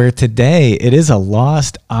 Where today it is a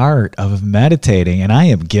lost art of meditating, and I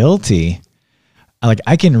am guilty.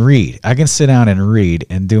 I can read. I can sit down and read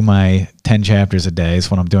and do my 10 chapters a day.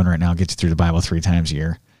 Is what I'm doing right now. I'll get you through the Bible 3 times a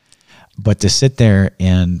year. But to sit there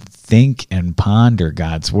and think and ponder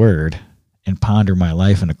God's word and ponder my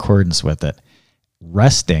life in accordance with it,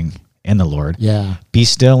 resting in the Lord. Yeah. Be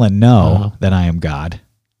still and know that I am God.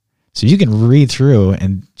 So you can read through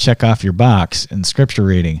and check off your box in scripture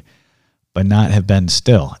reading, but not have been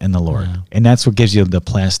still in the Lord. Yeah. And that's what gives you the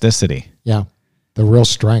plasticity. Yeah, the real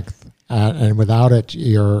strength. And without it,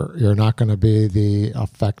 you're not going to be the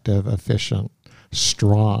effective, efficient,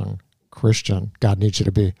 strong Christian God needs you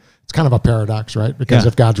to be. It's kind of a paradox, right? Because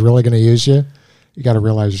if God's really going to use you, you got to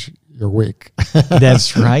realize you're weak.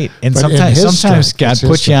 That's right. And sometimes God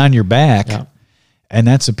puts you on your back, and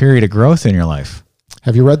that's a period of growth in your life.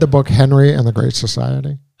 Have you read the book Henry and the Great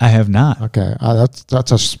Society? I have not. Okay,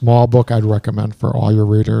 that's a small book I'd recommend for all your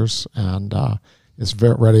readers, and it's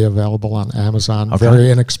ready available on Amazon. Okay.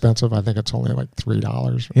 Very inexpensive. I think it's only like $3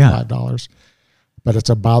 or $5. But it's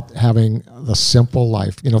about having the simple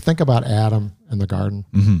life. Think about Adam in the garden.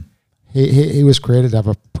 Mm-hmm. He was created to have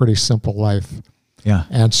a pretty simple life. Yeah.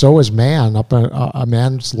 And so is man. A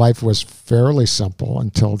man's life was fairly simple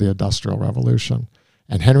until the Industrial Revolution.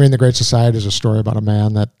 And Henry and the Great Society is a story about a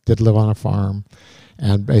man that did live on a farm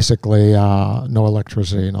and basically no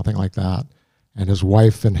electricity, nothing like that. And his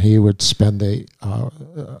wife and he would spend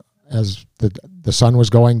as the sun was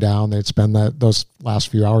going down, they'd spend those last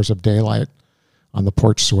few hours of daylight on the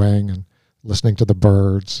porch swing and listening to the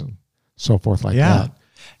birds and so forth like that.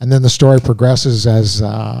 And then the story progresses as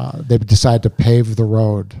they decide to pave the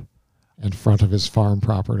road in front of his farm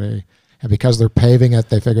property. And because they're paving it,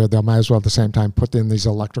 they figure they might as well at the same time put in these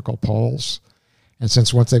electrical poles. And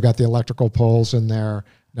since once they've got the electrical poles in there,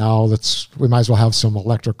 now we might as well have some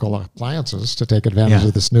electrical appliances to take advantage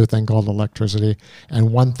of this new thing called electricity,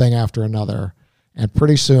 and one thing after another. And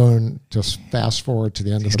pretty soon, just fast forward to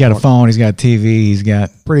the end of the book. He's got a phone, he's got a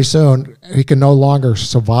TV, Pretty soon, he can no longer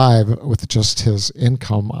survive with just his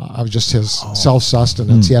income, of just his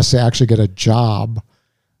self-sustenance. He has to actually get a job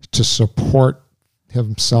to support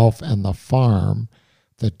himself and the farm.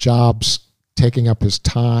 the job's taking up his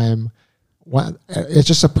time. It's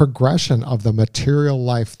just a progression of the material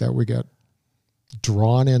life that we get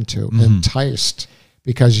drawn into, enticed,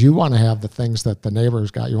 because you want to have the things that the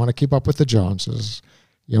neighbors got. You want to keep up with the Joneses.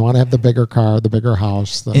 You want to have the bigger car, the bigger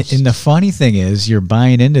house. And the funny thing is, you're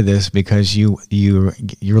buying into this because you're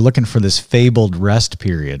looking for this fabled rest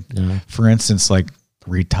period. Yeah. For instance, like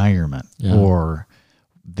retirement or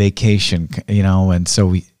vacation, and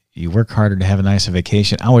so you work harder to have a nice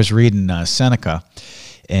vacation. I was reading Seneca,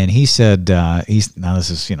 and he said, now this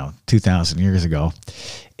is 2,000 years ago,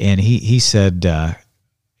 and he said,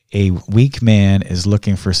 a weak man is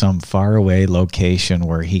looking for some faraway location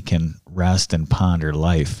where he can rest and ponder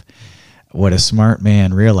life. What a smart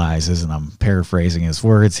man realizes, and I'm paraphrasing his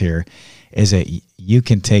words here, is that you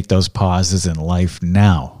can take those pauses in life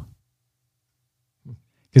now.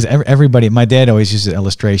 Because everybody, my dad always used an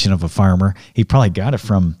illustration of a farmer. He probably got it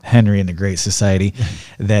from Henry and the Great Society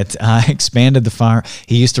that expanded the farm.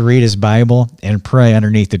 He used to read his Bible and pray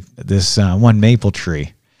underneath this one maple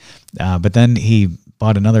tree. But then he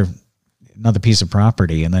bought another piece of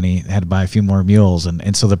property, and then he had to buy a few more mules.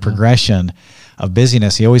 And so the progression of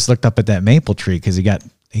busyness, he always looked up at that maple tree because he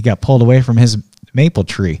got pulled away from his maple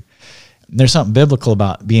tree. And there's something biblical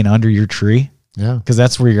about being under your tree. Yeah, because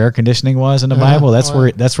that's where your air conditioning was in the Bible. That's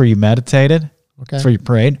where you meditated. Okay, that's where you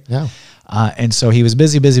prayed. Yeah, and so he was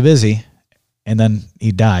busy, and then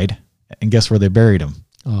he died. And guess where they buried him?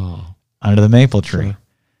 Oh, under the maple tree. Sure.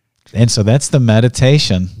 And so that's the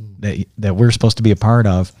meditation that we're supposed to be a part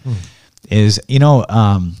of. Is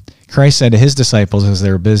Christ said to his disciples as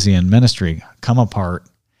they were busy in ministry, "Come apart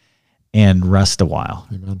and rest a while."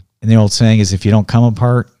 Amen. And the old saying is, if you don't come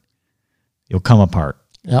apart, you'll come apart.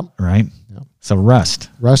 Yep. Right? Yep. So rest.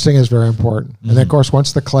 Resting is very important. And then, of course,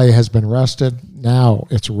 once the clay has been rested, now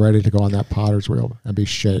it's ready to go on that potter's wheel and be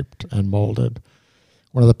shaped and molded.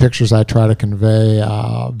 One of the pictures I try to convey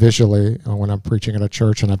visually when I'm preaching at a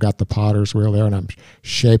church and I've got the potter's wheel there and I'm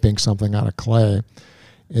shaping something out of clay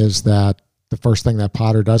is that the first thing that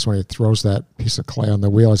potter does when he throws that piece of clay on the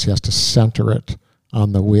wheel is he has to center it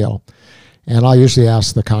on the wheel. And I usually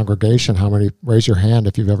ask the congregation raise your hand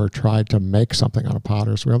if you've ever tried to make something on a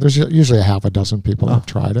potter's wheel. There's usually a half a dozen people that have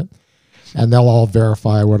tried it. And they'll all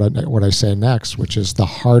verify what I say next, which is the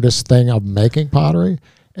hardest thing of making pottery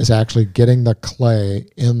is actually getting the clay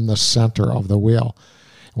in the center of the wheel.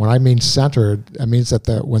 When I mean centered, it means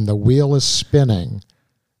that when the wheel is spinning,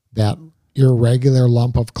 that irregular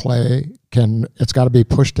lump of clay it's got to be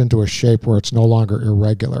pushed into a shape where it's no longer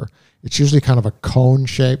irregular. It's usually kind of a cone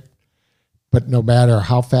shape. But no matter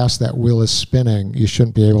how fast that wheel is spinning, you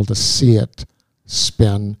shouldn't be able to see it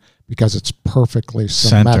spin because it's perfectly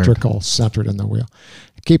symmetrical, centered in the wheel.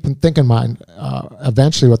 Think in mind,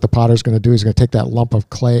 eventually what the potter's going to do is he's going to take that lump of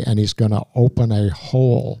clay and he's going to open a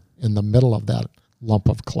hole in the middle of that lump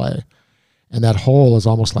of clay. And that hole is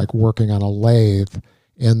almost like working on a lathe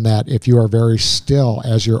in that if you are very still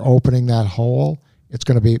as you're opening that hole, it's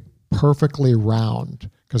going to be perfectly round.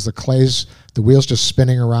 Because the wheel's just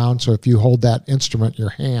spinning around. So if you hold that instrument in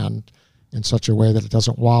your hand in such a way that it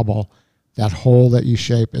doesn't wobble, that hole that you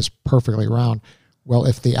shape is perfectly round. Well,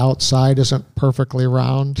 if the outside isn't perfectly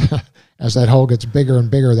round, as that hole gets bigger and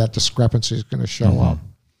bigger, that discrepancy is going to show up.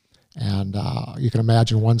 And you can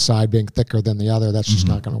imagine one side being thicker than the other. That's just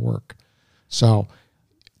not going to work. So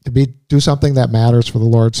to do something that matters for the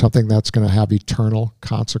Lord, something that's going to have eternal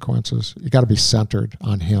consequences, you got to be centered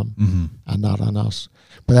on Him and not on us.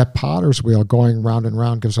 But that potter's wheel going round and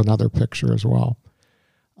round gives another picture as well.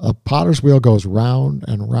 A potter's wheel goes round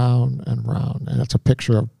and round and round, and it's a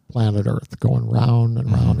picture of planet Earth going round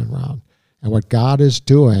and round and round. And what God is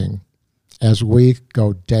doing as we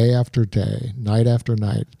go day after day, night after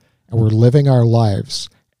night, and we're living our lives,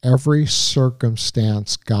 every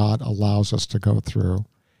circumstance God allows us to go through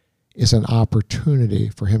is an opportunity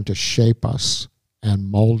for Him to shape us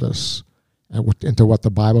and mold us into what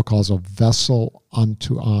the Bible calls a vessel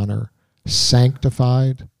unto honor,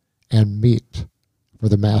 sanctified and meet for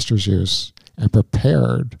the Master's use and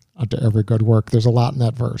prepared unto every good work. There's a lot in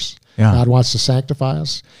that verse. Yeah. God wants to sanctify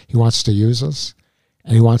us. He wants to use us,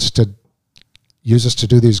 and He wants to use us to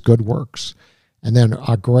do these good works. And then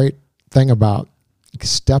a great thing about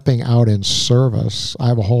stepping out in service, I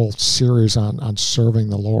have a whole series on serving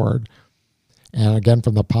the Lord. And again,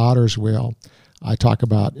 from the potter's wheel, I talk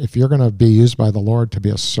about if you're going to be used by the Lord to be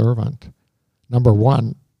a servant, number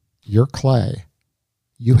one, you're clay.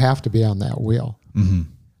 You have to be on that wheel.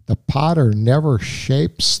 The potter never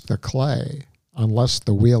shapes the clay unless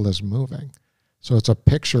the wheel is moving. So it's a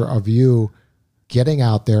picture of you getting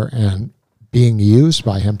out there and being used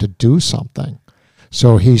by Him to do something.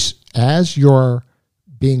 So as you're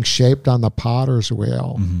being shaped on the potter's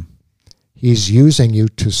wheel, Mm-hmm. he's using you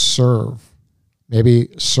to serve, maybe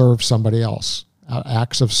serve somebody else,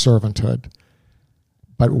 acts of servanthood.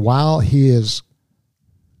 But while he is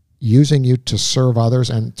using you to serve others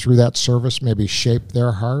and through that service maybe shape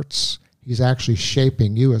their hearts, he's actually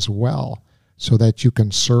shaping you as well so that you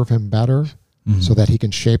can serve him better, so that he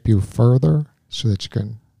can shape you further, so that you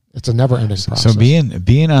can, it's a never-ending process. So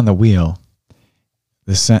being on the wheel,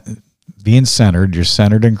 being centered, you're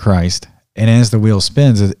centered in Christ, and as the wheel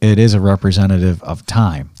spins, it is a representative of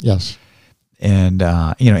time. Yes. And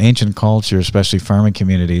ancient culture, especially farming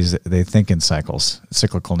communities, they think in cycles,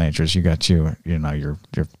 cyclical natures. You got your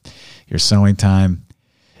sowing time.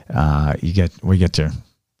 We get to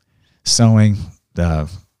sowing,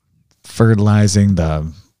 the fertilizing,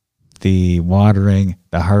 the watering,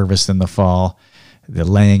 the harvest in the fall, the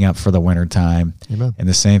laying up for the winter time. Amen. And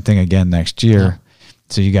the same thing again next year. Yeah.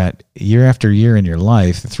 So you got year after year in your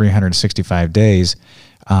life, the 365 days,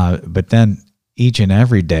 but then each and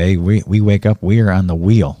every day we wake up, we are on the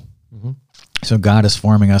wheel. Mm-hmm. So God is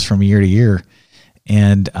forming us from year to year,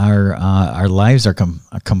 and our lives are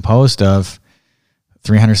composed of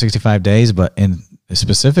 365 days, but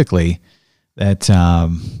specifically that,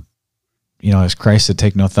 as Christ said,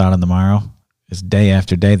 take no thought on the morrow, it's day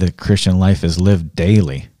after day. The Christian life is lived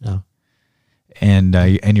daily. Yeah.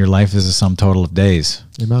 And your life is a sum total of days.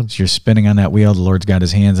 Amen. So you're spinning on that wheel. The Lord's got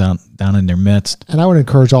his hands down in their midst. And I would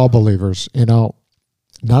encourage all believers, none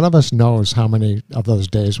of us knows how many of those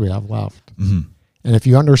days we have left. Mm-hmm. And if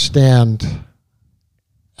you understand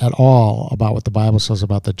at all about what the Bible says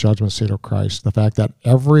about the judgment seat of Christ, the fact that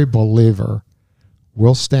every believer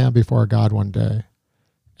will stand before God one day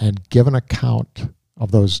and give an account of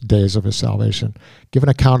those days of his salvation, give an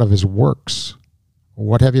account of his works.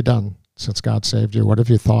 What have you done since God saved you? What have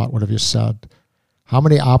you thought? What have you said? How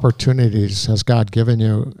many opportunities has God given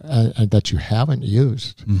you and that you haven't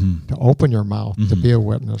used to open your mouth, to be a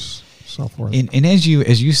witness, so forth? And as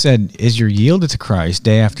you said, as you're yielded to Christ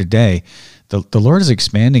day after day, the Lord is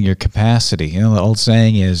expanding your capacity. The old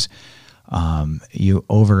saying is, you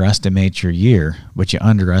overestimate your year, but you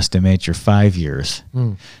underestimate your 5 years.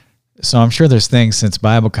 So I'm sure there's things since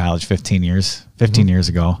Bible college 15 years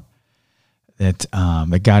ago that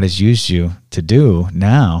God has used you to do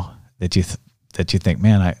now that you think,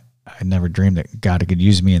 man, I never dreamed that God could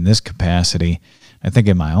use me in this capacity. I think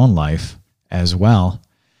in my own life as well,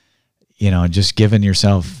 just giving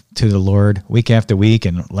yourself to the Lord week after week,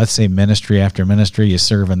 and let's say ministry after ministry, you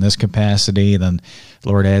serve in this capacity, then the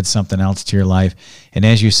Lord adds something else to your life. And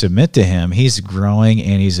as you submit to him, he's growing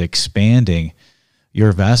and he's expanding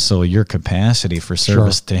your vessel, your capacity for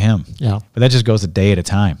service to him. Yeah. But that just goes a day at a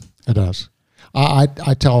time. It does.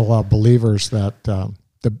 I tell believers that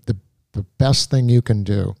the best thing you can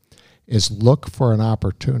do is look for an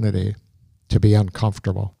opportunity to be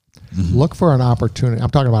uncomfortable. Mm-hmm. Look for an opportunity. I'm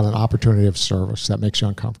talking about an opportunity of service that makes you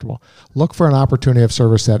uncomfortable. Look for an opportunity of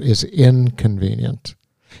service that is inconvenient.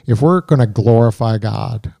 If we're going to glorify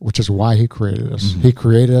God, which is why he created us, he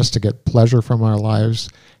created us to get pleasure from our lives,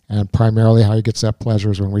 and primarily how he gets that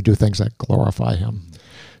pleasure is when we do things that glorify him.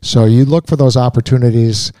 So you look for those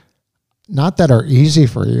opportunities, not that are easy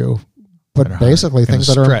for you, but basically things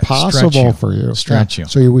that are impossible for you. Stretch you.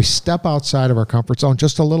 So we step outside of our comfort zone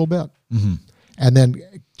just a little bit. Mm-hmm. And then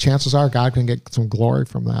chances are God can get some glory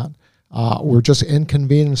from that. We're just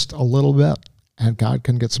inconvenienced a little bit, and God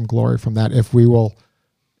can get some glory from that if we will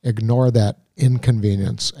ignore that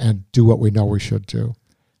inconvenience and do what we know we should do.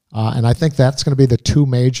 And I think that's going to be the two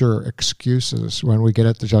major excuses when we get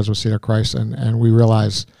at the judgment seat of Christ and we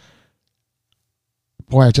realize,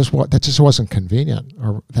 boy, that just wasn't convenient,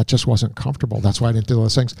 or that just wasn't comfortable. That's why I didn't do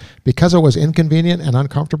those things. Because it was inconvenient and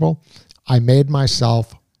uncomfortable, I made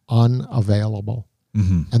myself unavailable.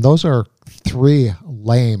 Mm-hmm. And those are three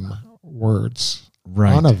lame words.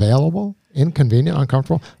 Right. Unavailable, inconvenient,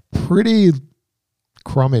 uncomfortable, pretty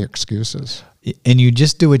crummy excuses. And you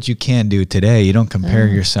just do what you can do today. You don't compare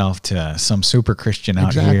yourself to some super Christian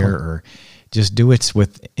out here, or just do what's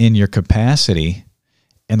within your capacity,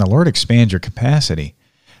 and the Lord expands your capacity.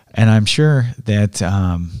 And I'm sure that,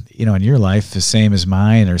 in your life, the same as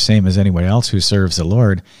mine or same as anybody else who serves the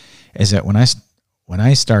Lord, is that when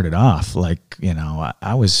I started off,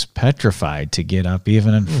 I was petrified to get up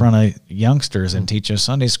even in front of youngsters and teach a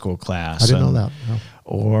Sunday school class. I didn't know that. No.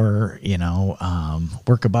 Or,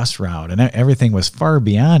 work a bus route, and everything was far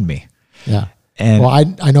beyond me. Yeah. And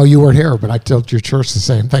well, I know you weren't here, but I told your church the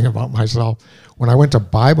same thing about myself. When I went to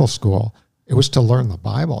Bible school, it was to learn the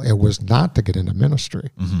Bible. It was not to get into ministry.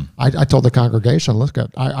 Mm-hmm. I told the congregation, look,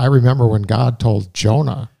 I remember when God told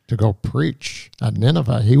Jonah to go preach at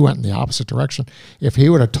Nineveh. He went in the opposite direction. If he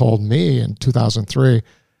would have told me in 2003,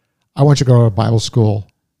 I want you to go to Bible school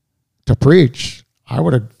to preach, I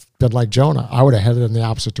would have been like Jonah. I would have headed in the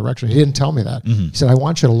opposite direction. He didn't tell me that. He said, I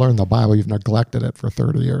want you to learn the Bible. You've neglected it for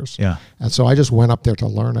 30 years. Yeah. And so I just went up there to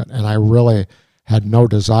learn it, and I really had no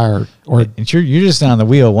desire. And you're just on the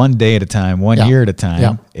wheel one day at a time, one year at a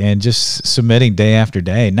time, and just submitting day after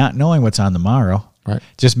day, not knowing what's on the morrow. Right.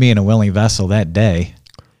 Just being a willing vessel that day.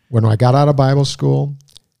 When I got out of Bible school,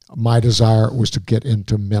 my desire was to get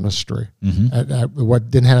into ministry.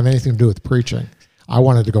 What didn't have anything to do with preaching. I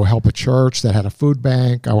wanted to go help a church that had a food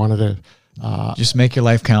bank. I wanted to just make your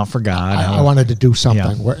life count for God. I wanted to do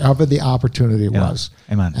something wherever the opportunity was.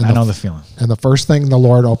 Amen. I know the feeling. And the first thing the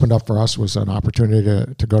Lord opened up for us was an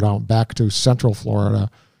opportunity to go down back to Central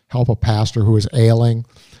Florida, help a pastor who was ailing.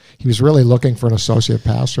 He was really looking for an associate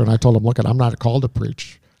pastor, and I told him, look, I'm not called to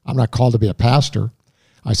preach. I'm not called to be a pastor.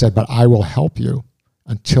 I said, but I will help you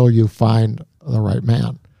until you find the right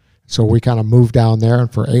man. So we kind of moved down there,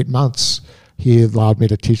 and for 8 months, he allowed me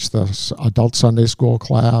to teach the adult Sunday school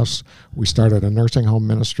class. We started a nursing home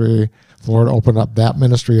ministry. The Lord opened up that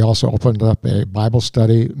ministry. He also opened up a Bible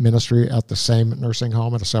study ministry at the same nursing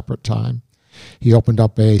home at a separate time. He opened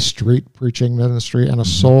up a street preaching ministry and a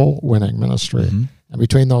soul winning ministry. And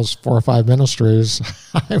between those 4 or 5 ministries,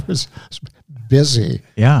 I was busy.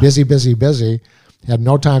 Busy. Had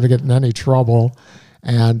no time to get in any trouble,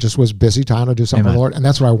 and just was busy trying to do something for the Lord. And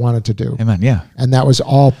that's what I wanted to do. Amen. Yeah. And that was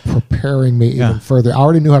all preparing me even further. I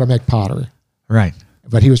already knew how to make pottery. Right.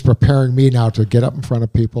 But he was preparing me now to get up in front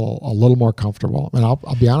of people a little more comfortable. And I'll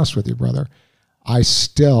be honest with you, brother. I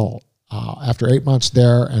still, after 8 months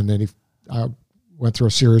there, and then I went through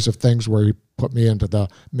a series of things where he put me into the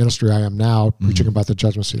ministry I am now, preaching about the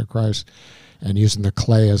judgment seat of Christ and using the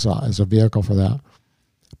clay as a vehicle for that.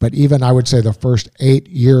 But even I would say the first 8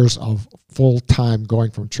 years of full time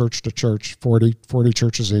going from church to church, 40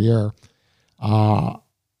 churches a year,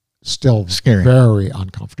 still scary, very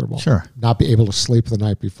uncomfortable. Sure. Not be able to sleep the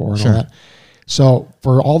night before and all that. So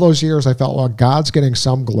for all those years, I felt, well, God's getting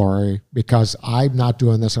some glory because I'm not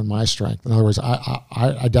doing this in my strength. In other words,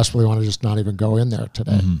 I desperately want to just not even go in there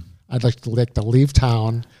today. I'd like to leave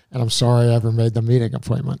town, and I'm sorry I ever made the meeting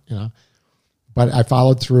appointment, But I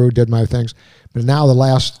followed through, did my things. But now the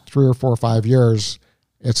last 3 or 4 or 5 years,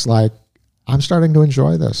 it's like I'm starting to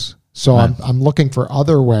enjoy this. So I'm looking for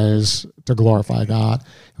other ways to glorify God.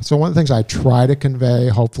 So one of the things I try to convey,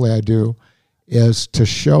 hopefully I do, is to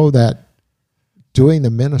show that doing the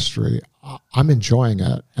ministry, I'm enjoying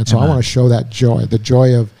it. And so I want to show that joy, the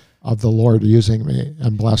joy of the Lord using me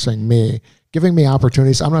and blessing me, giving me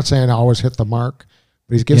opportunities. I'm not saying I always hit the mark,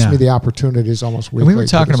 but he gives me the opportunities almost weekly. And we were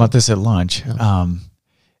talking about this at lunch,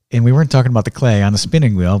 and we weren't talking about the clay on the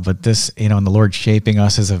spinning wheel, but this, and the Lord shaping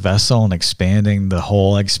us as a vessel and expanding the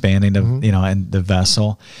whole, expanding the, and the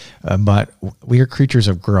vessel. But we are creatures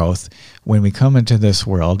of growth. When we come into this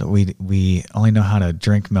world, we only know how to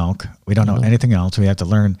drink milk. We don't know anything else. We have to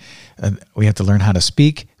learn. We have to learn how to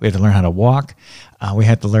speak. We have to learn how to walk. We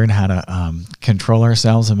have to learn how to control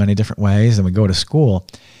ourselves in many different ways. And we go to school.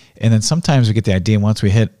 And then sometimes we get the idea once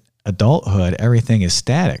we hit adulthood, everything is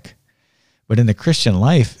static. But in the Christian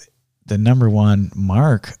life, the number one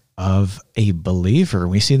mark of a believer,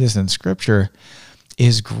 we see this in Scripture,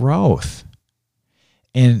 is growth.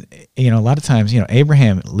 And, a lot of times,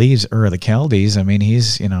 Abraham leaves Ur of the Chaldees. I mean,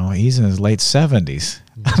 he's in his late 70s.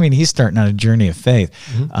 I mean, he's starting on a journey of faith.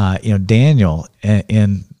 Daniel,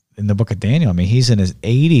 in the book of Daniel, I mean, he's in his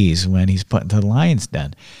 80s when he's put into the lion's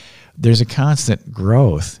den. There's a constant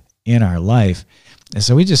growth in our life. And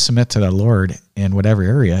so we just submit to the Lord in whatever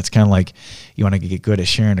area. It's kind of like you want to get good at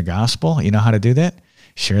sharing the gospel. You know how to do that?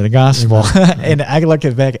 Share the gospel. And I look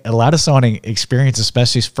at back a lot of sowing experience,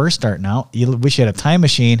 especially first starting out. You wish you had a time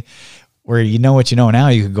machine where you know what you know now.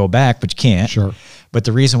 You could go back, but you can't. Sure. But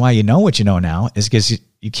the reason why you know what you know now is because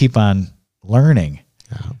you keep on learning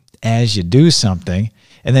as you do something.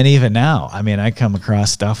 And then even now, I mean, I come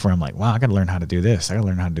across stuff where I'm like, wow, I got to learn how to do this. I got to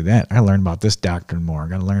learn how to do that. I got to learn about this doctrine more. I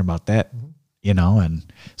got to learn about that. And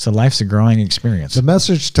so life's a growing experience. The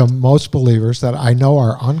message to most believers that I know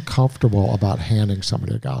are uncomfortable about handing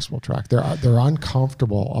somebody a gospel tract. They're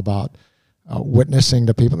uncomfortable about witnessing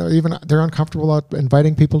to people. They're uncomfortable about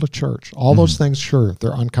inviting people to church. All those things, sure,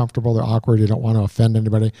 they're uncomfortable. They're awkward. You don't want to offend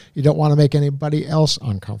anybody. You don't want to make anybody else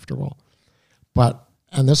uncomfortable.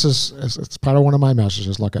 And this is it's part of one of my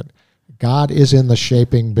messages. Look at God is in the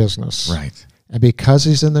shaping business. Right. And because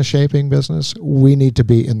he's in the shaping business, we need to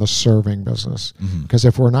be in the serving business. Because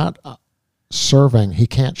if we're not serving, he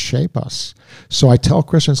can't shape us. So I tell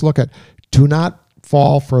Christians, do not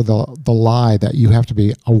fall for the lie that you have to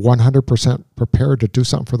be 100% prepared to do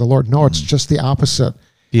something for the Lord. No, it's just the opposite.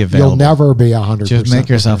 Be available. You'll never be 100%. Just make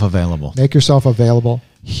yourself available. Make yourself available.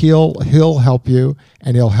 He'll help you,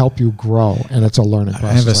 and he'll help you grow, and it's a learning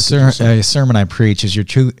process. I have a sermon I preach is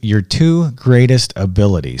your two greatest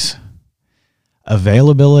abilities: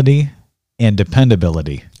 availability and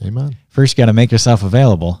dependability. Amen. First, you got to make yourself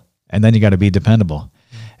available, and then you got to be dependable.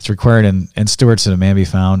 It's required in stewards that a man be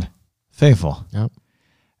found faithful. Yep.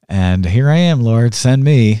 And here I am, Lord, send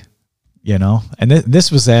me. And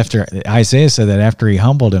this was after Isaiah said that after he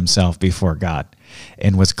humbled himself before God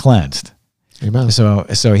and was cleansed. Amen.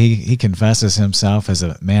 So he confesses himself as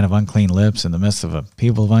a man of unclean lips in the midst of a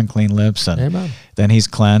people of unclean lips. And Amen. Then he's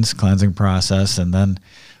cleansing process. And then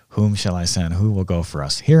whom shall I send? Who will go for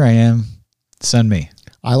us? Here I am, send me.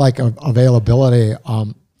 I like availability.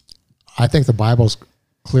 I think the Bible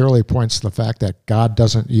clearly points to the fact that God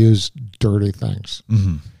doesn't use dirty things.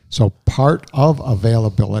 Mm-hmm. So part of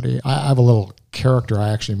availability, I have a little character I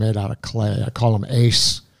actually made out of clay. I call him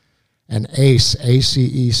Ace. And ACE,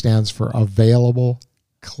 ACE, stands for available,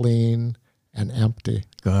 clean, and empty.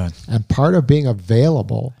 Good. And part of being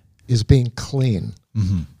available is being clean.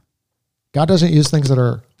 Mm-hmm. God doesn't use things that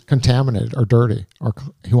are contaminated or dirty, or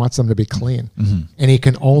he wants them to be clean. Mm-hmm. And he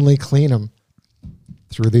can only clean them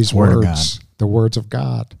through these words, the words of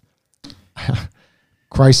God.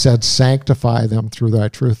 Christ said, sanctify them through thy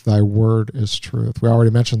truth. Thy word is truth. We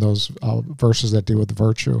already mentioned those verses that deal with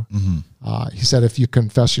virtue. Mm-hmm. He said, if you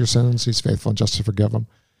confess your sins, he's faithful and just to forgive them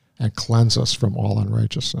and cleanse us from all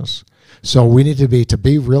unrighteousness. So we need to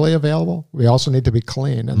be really available. We also need to be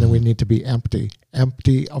clean, and then we need to be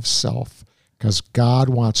empty of self, because God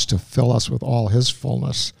wants to fill us with all his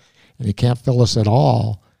fullness, and he can't fill us at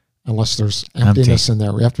all unless there's emptiness in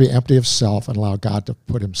there. We have to be empty of self and allow God to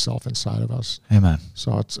put himself inside of us. Amen.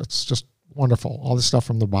 So it's just wonderful. All this stuff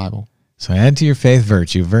from the Bible. So add to your faith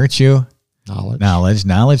virtue,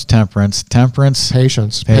 knowledge, temperance,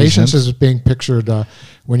 patience. Patience is being pictured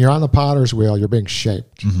when you're on the potter's wheel, you're being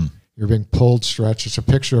shaped. Mm-hmm. You're being pulled, stretched. It's a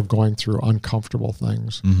picture of going through uncomfortable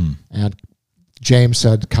things. Mm-hmm. And James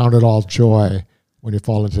said, count it all joy when you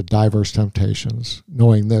fall into diverse temptations,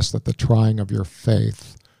 knowing this, that the trying of your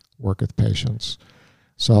faith worketh patience.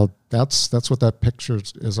 So that's what that picture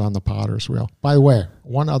is on the potter's wheel. By the way,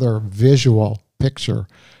 one other visual picture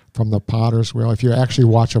from the potter's wheel. If you actually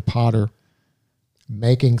watch a potter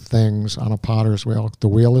making things on a potter's wheel, the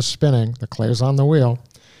wheel is spinning, the clay is on the wheel.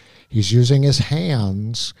 He's using his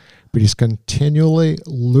hands, but he's continually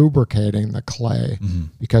lubricating the clay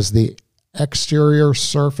because the exterior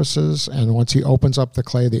surfaces, and once he opens up the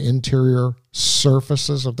clay, the interior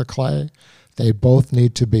surfaces of the clay, they both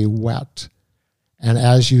need to be wet. And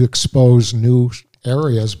as you expose new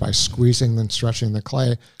areas by squeezing and stretching the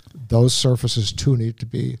clay, those surfaces too need to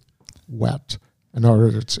be wet. In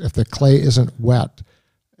order to, if the clay isn't wet,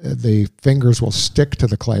 the fingers will stick to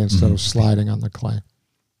the clay instead of sliding on the clay.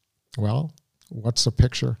 Well, what's the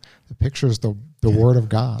picture? The picture is the Word of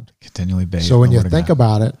God. Continually bathed. So when you think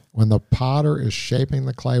about it, when the potter is shaping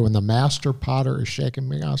the clay, when the master potter is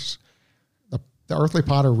shaping us, the earthly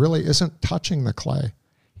potter really isn't touching the clay.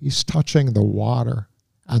 He's touching the water,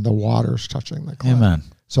 and the water's touching the clay. Amen.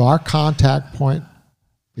 So our contact point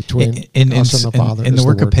between us and the Father in is the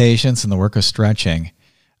work the of patience and the work of stretching,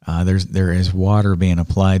 there is water being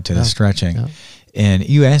applied to the stretching. Yeah. And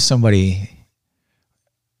you ask somebody,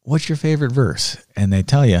 what's your favorite verse? And they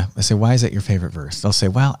tell you, I say, why is that your favorite verse? They'll say,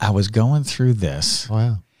 well, I was going through this. Oh,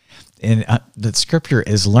 yeah. And the scripture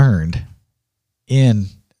is learned in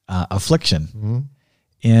affliction,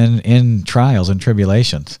 in trials and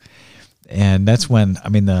tribulations. And that's when,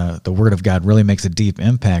 the Word of God really makes a deep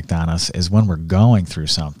impact on us, is when we're going through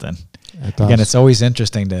something. Again, it's always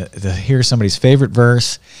interesting to hear somebody's favorite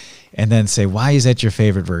verse and then say, why is that your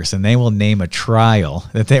favorite verse? And they will name a trial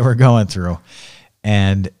that they were going through.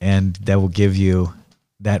 And that will give you,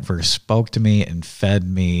 that verse spoke to me and fed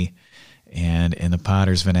me, and in the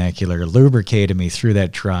potter's vernacular, lubricated me through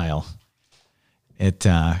that trial. It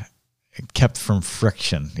kept from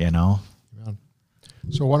friction,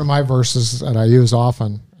 So one of my verses that I use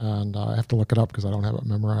often, and I have to look it up because I don't have it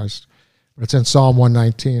memorized, but it's in Psalm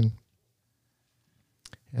 119.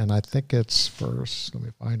 And I think it's let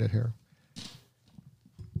me find it here.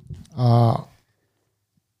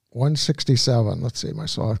 167. Let's see.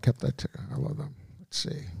 I've kept that too. I love them. Let's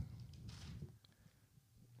see.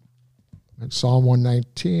 In Psalm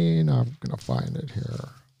 119, I'm going to find it here.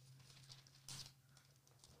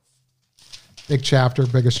 Big chapter,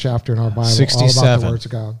 biggest chapter in our Bible. 67. All about the words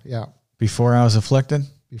of God. Yeah. Before I was afflicted?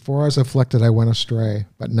 Before I was afflicted, I went astray,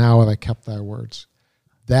 but now have I kept thy words.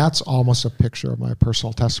 That's almost a picture of my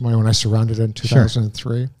personal testimony when I surrendered in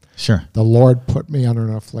 2003. Sure. The Lord put me under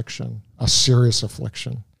an affliction, a serious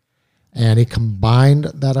affliction. And he combined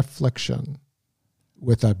that affliction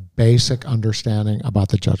with a basic understanding about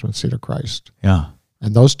the judgment seat of Christ. Yeah.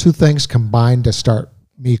 And those two things combined to start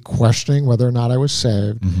me questioning whether or not I was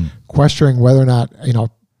saved, questioning whether or not,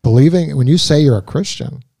 believing, when you say you're a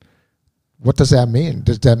Christian, what does that mean?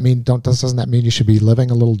 Doesn't that mean you should be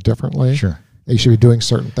living a little differently? Sure. You should be doing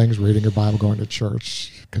certain things, reading your Bible, going to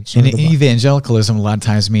church. And evangelicalism a lot of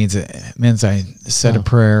times means I said a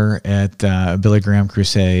prayer at a Billy Graham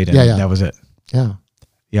crusade, and that was it. Yeah.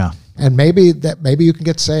 Yeah. And maybe you can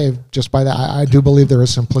get saved just by that. I do believe there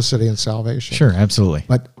is simplicity in salvation. Sure, absolutely.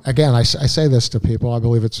 But again, I say this to people. I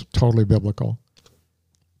believe it's totally biblical.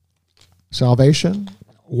 Salvation,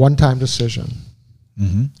 one-time decision.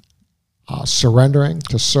 Surrendering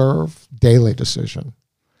to serve, daily decision.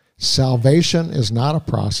 Salvation is not a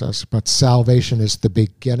process, but salvation is the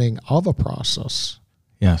beginning of a process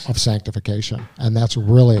of sanctification. And that's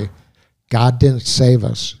really, God didn't save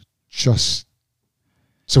us just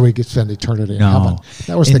so we could spend eternity in heaven. If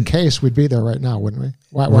that was the case, we'd be there right now, wouldn't we?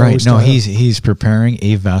 Why right. No, he's preparing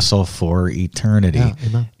a vessel for eternity. Yeah,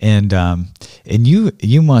 amen. And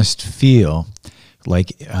you must feel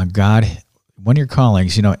like God, when you're calling,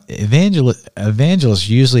 evangelists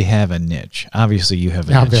usually have a niche. Obviously, you have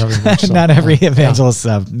a niche. Not every evangelist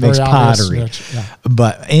makes pottery.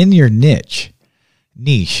 But in your niche,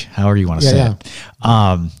 however you want to say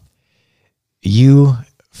it, you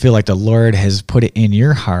feel like the Lord has put it in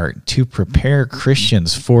your heart to prepare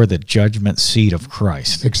Christians for the judgment seat of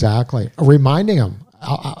Christ. Exactly. Reminding them.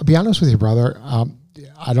 I'll be honest with you, brother.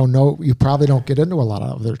 I don't know. You probably don't get into a lot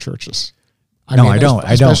of other churches. I don't.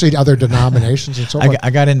 Especially other denominations and so forth. I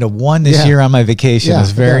got into one this year on my vacation.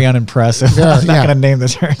 It's very unimpressive. I'm not going to name the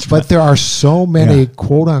church. But there are so many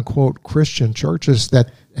quote-unquote Christian churches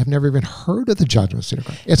that have never even heard of the judgment seat of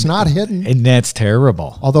Christ. It's not hidden. And that's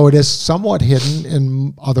terrible. Although it is somewhat hidden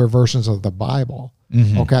in other versions of the Bible.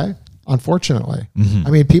 Okay? Unfortunately. I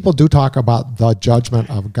mean, people do talk about the judgment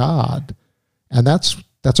of God, and that's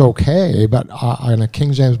okay. But in a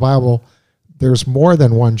King James Bible, there's more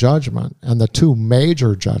than one judgment, and the two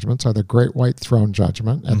major judgments are the Great White Throne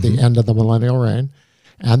Judgment at the end of the millennial reign,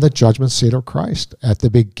 and the judgment seat of Christ at the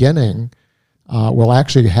beginning.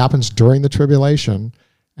 Actually happens during the tribulation,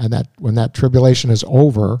 and that when that tribulation is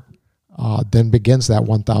over, then begins that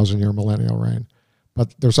 1,000-year millennial reign.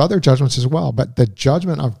 But there's other judgments as well. But the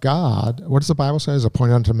judgment of God, what does the Bible say? Is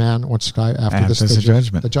appointed unto man after this the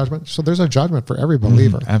judgment. The judgment. So there's a judgment for every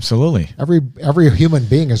believer. Absolutely. Every human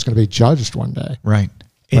being is going to be judged one day. Right.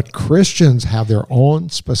 But Christians have their own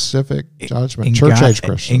specific judgment. Church age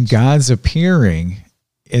Christians. And God's appearing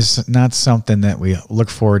is not something that we look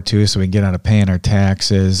forward to so we can get out of paying our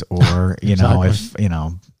taxes, or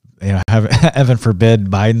heaven forbid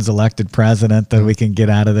Biden's elected president, that we can get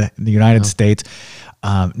out of the United States.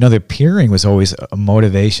 No, the appearing was always a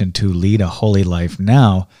motivation to lead a holy life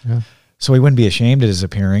now, so we wouldn't be ashamed of his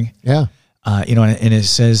appearing. Yeah. And it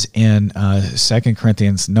says in 2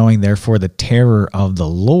 Corinthians, knowing therefore the terror of the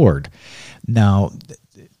Lord. Now,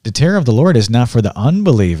 the terror of the Lord is not for the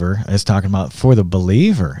unbeliever. It's talking about for the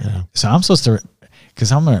believer. Yeah. So I'm supposed to,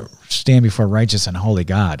 because I'm going to stand before righteous and holy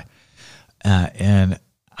God. And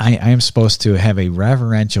I am supposed to have a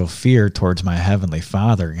reverential fear towards my heavenly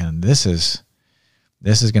Father. And this is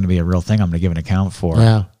going to be a real thing I'm going to give an account for.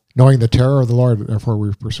 Yeah. Knowing the terror of the Lord, therefore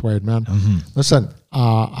we persuade men. Listen,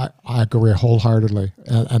 I agree wholeheartedly.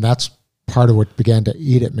 And that's part of what began to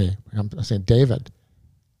eat at me. I'm saying, David,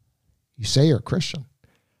 you say you're a Christian.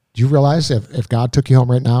 Do you realize if God took you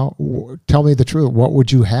home right now, tell me the truth, what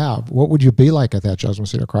would you have? What would you be like at that judgment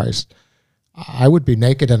seat of Christ? I would be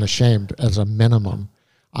naked and ashamed as a minimum.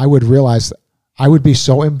 I would realize I would be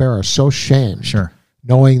so embarrassed, so shamed,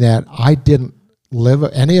 knowing that I didn't live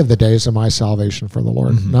any of the days of my salvation for the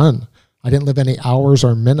Lord. None. I didn't live any hours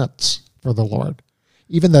or minutes for the Lord.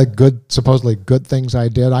 Even the supposedly good things I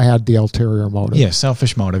did, I had the ulterior motive. Yeah,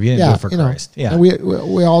 selfish motive. You didn't do it for Christ. Yeah, and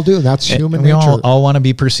we all do. That's human nature. We all want to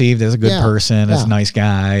be perceived as a good person, as a nice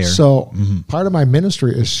guy. So part of my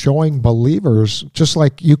ministry is showing believers, just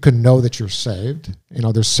like you can know that you're saved.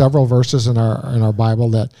 There's several verses in our Bible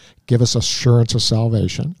that give us assurance of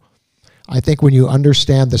salvation. I think when you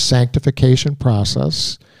understand the sanctification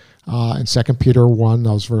process, in 2 Peter 1,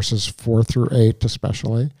 those verses 4 through 8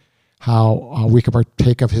 especially, how we can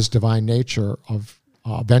partake of his divine nature of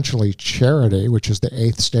eventually charity, which is the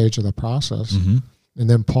 8th stage of the process. And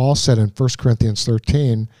then Paul said in 1 Corinthians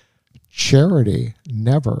 13, charity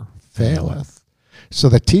never faileth. So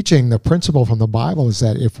the teaching, the principle from the Bible is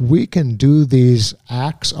that if we can do these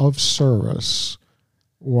acts of service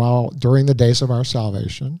while during the days of our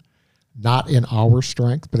salvation, not in our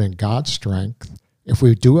strength, but in God's strength, if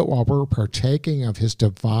we do it while we're partaking of his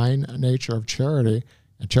divine nature of charity,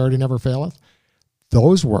 and charity never faileth,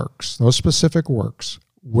 those works, those specific works,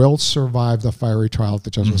 will survive the fiery trial at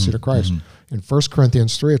the judgment seat of Christ. In 1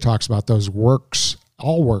 Corinthians 3, it talks about those works,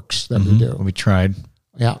 all works that we do. We tried.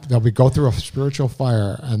 Yeah, we go through a spiritual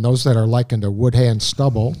fire, and those that are likened to wood, hay, and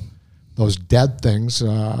stubble, those dead things,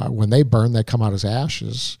 when they burn, they come out as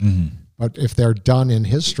ashes. But if they're done in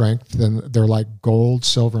his strength, then they're like gold,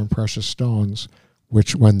 silver, and precious stones,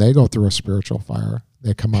 which when they go through a spiritual fire,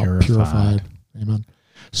 they come out purified. Amen.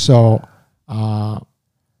 So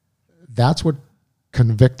that's what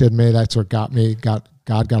convicted me. That's what got me. God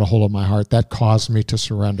got a hold of my heart. That caused me to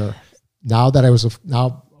surrender.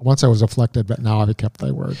 Once I was afflicted, but now I've kept thy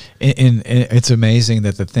word. And it's amazing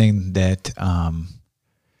that the thing that, and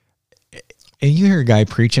you hear a guy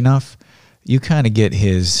preach enough, you kind of get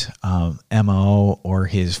his MO or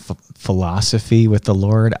his philosophy with the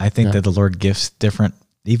Lord. I think that the Lord gifts different,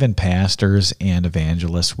 even pastors and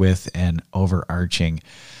evangelists, with an overarching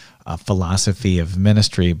philosophy of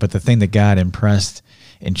ministry. But the thing that God impressed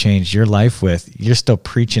and changed your life with, you're still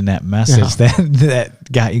preaching that message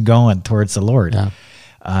that got you going towards the Lord.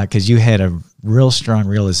 Because you had a real strong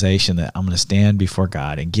realization that I'm going to stand before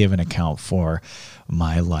God and give an account for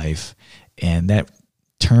my life. And that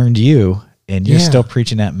turned you, and you're still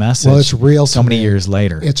preaching that message. Well, it's real so many years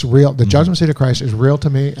later. It's real. The judgment seat of Christ is real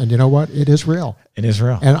to me, and you know what? It is real. It is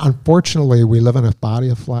real. And unfortunately, we live in a body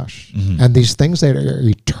of flesh. And these things that are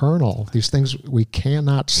eternal, these things we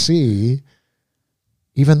cannot see,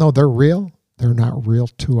 even though they're real, they're not real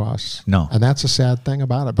to us. No. And that's a sad thing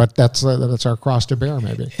about it. But that's our cross to bear,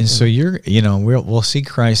 maybe. And so we'll see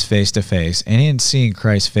Christ face to face. And in seeing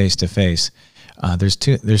Christ face to face, there's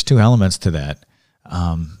two elements to that.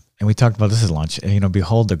 And we talked about this at lunch.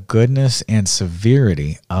 Behold the goodness and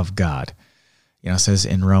severity of God. It says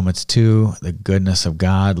in Romans 2, the goodness of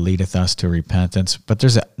God leadeth us to repentance. But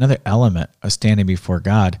there's another element of standing before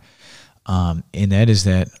God, and that is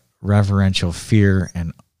that reverential fear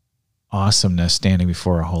and awesomeness standing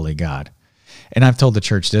before a holy God. And I've told the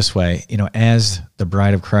church this way, as the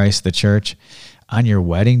bride of Christ, the church, on your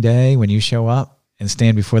wedding day, when you show up and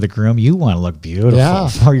stand before the groom, you want to look beautiful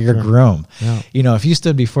for your groom. If you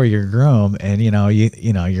stood before your groom and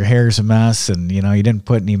your hair's a mess and you didn't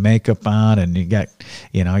put any makeup on and you got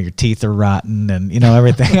your teeth are rotten and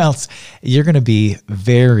everything else, you're going to be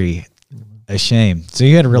very ashamed. So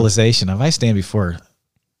you had a realization, if I stand before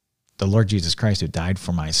the Lord Jesus Christ, who died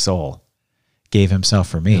for my soul, gave himself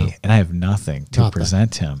for me, and I have nothing to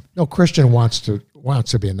present him. No Christian wants to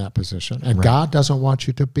be in that position, and God doesn't want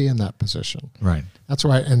you to be in that position. Right. That's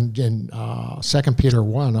right. And in 2 Peter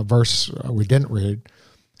 1, a verse we didn't read,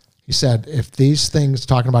 he said, if these things,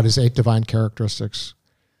 talking about his 8 divine characteristics,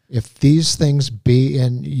 if these things be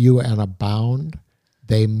in you and abound,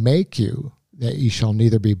 they make you that ye shall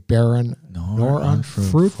neither be barren nor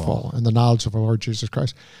unfruitful in the knowledge of the Lord Jesus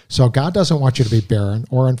Christ. So God doesn't want you to be barren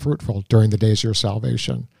or unfruitful during the days of your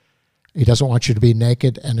salvation. He doesn't want you to be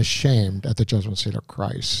naked and ashamed at the judgment seat of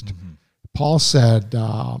Christ. Paul said,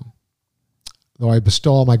 though I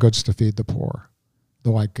bestow all my goods to feed the poor,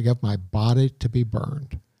 though I give my body to be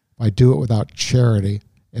burned, if I do it without charity,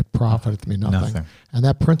 it profiteth me nothing. And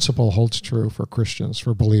that principle holds true for Christians,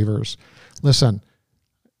 for believers. Listen,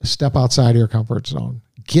 step outside of your comfort zone.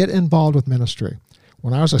 Get involved with ministry.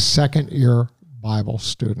 When I was a second-year Bible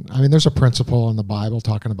student, there's a principle in the Bible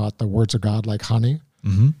talking about the words of God like honey.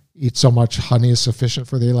 Eat so much honey is sufficient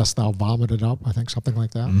for thee, lest thou vomit it up. I think something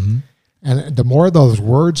like that. And the more those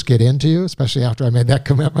words get into you, especially after I made that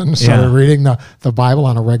commitment and started reading the Bible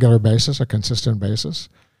on a regular basis, a consistent basis,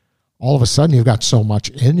 all of a sudden you've got so much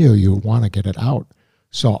in you, you want to get it out.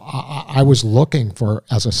 So I was looking for,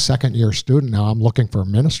 as a second-year student now, I'm looking for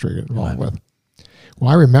ministry to involve with. Well,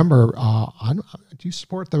 I remember, do you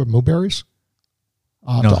support the Mooberries?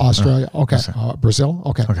 To Australia? Okay. Brazil?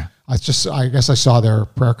 Okay. I guess I saw their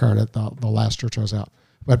prayer card at the last church I was at.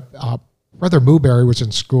 But Brother Mooberry was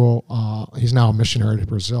in school. He's now a missionary to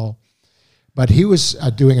Brazil. But he was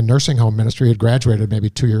doing a nursing home ministry. He had graduated maybe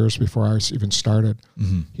 2 years before I even started.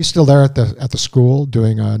 He's still there at the school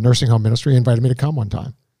doing a nursing home ministry. He invited me to come one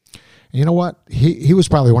time. And you know what? He was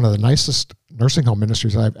probably one of the nicest nursing home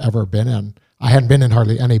ministries I've ever been in. I hadn't been in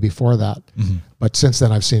hardly any before that. But since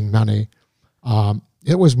then, I've seen many.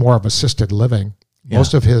 It was more of assisted living.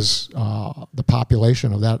 Most of the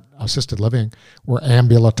population of that assisted living were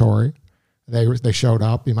ambulatory. They showed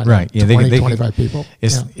up. You might Right. have 20, 25 people.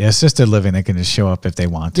 It's assisted living. They can just show up if they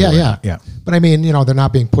want to. Yeah. But I mean, they're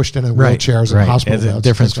not being pushed in wheelchairs and hospital beds. The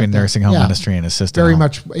difference between nursing home ministry and assisted Very home.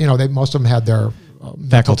 much, most of them had their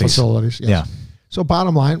faculties. Facilities. Yes. Yeah. So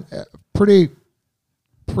bottom line, pretty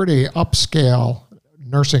upscale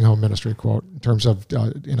nursing home ministry, quote, in terms of,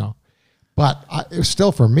 but it was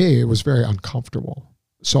still, for me, it was very uncomfortable.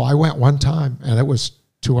 So I went one time and it was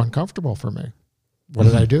too uncomfortable for me. What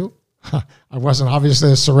did I do? I wasn't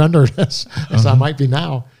obviously as surrendered as I might be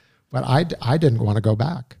now, but I didn't want to go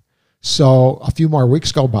back. So a few more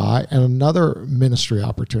weeks go by and another ministry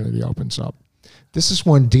opportunity opens up. This is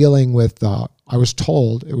one dealing with, I was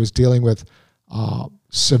told it was dealing with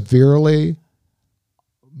severely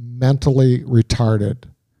mentally retarded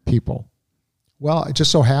people. Well, it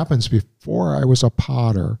just so happens before I was a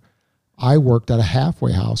potter, I worked at a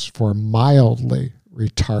halfway house for mildly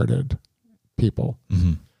retarded people.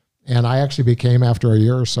 Mm-hmm. And I actually became, after a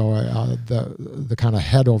year or so, the kind of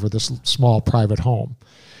head over this small private home.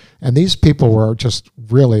 And these people were just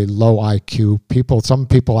really low IQ people. Some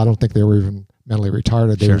people, I don't think they were even mentally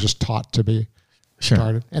retarded. They were just taught to be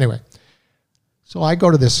retarded. Anyway, so I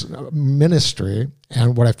go to this ministry,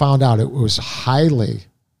 and what I found out, it was highly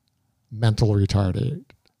mentally retarded,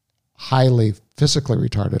 highly physically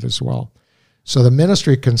retarded as well. So the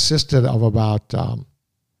ministry consisted of about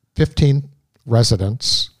 15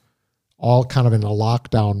 residents, all kind of in a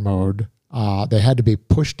lockdown mode. They had to be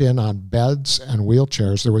pushed in on beds and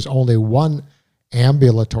wheelchairs. There was only one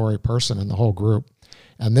ambulatory person in the whole group.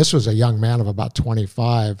 And this was a young man of about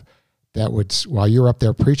 25 that would, while you were up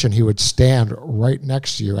there preaching, he would stand right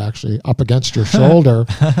next to you, actually up against your shoulder,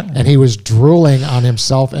 and he was drooling on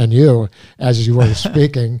himself and you as you were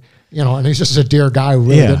speaking, and he's just a dear guy who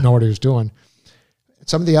really didn't know what he was doing.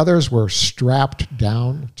 Some of the others were strapped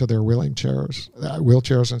down to their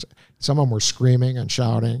wheelchairs, and some of them were screaming and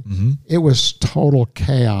shouting. Mm-hmm. It was total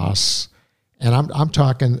chaos. And I'm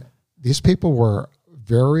talking, these people were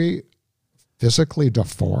very physically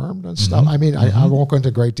deformed and stuff. I mean, I won't go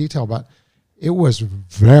into great detail, but it was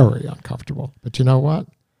very uncomfortable. But you know what?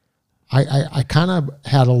 I kind of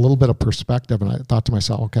had a little bit of perspective, and I thought to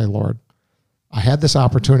myself, okay, Lord, I had this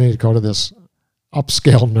opportunity to go to this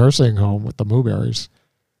upscale nursing home with the Mooberries,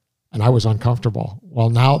 and I was uncomfortable. Well,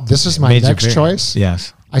 now this is my next choice.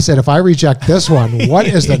 Yes. I said, if I reject this one, what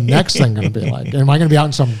is the next thing going to be like? Am I going to be out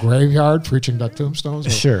in some graveyard preaching to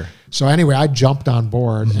tombstones? Sure. So anyway, I jumped on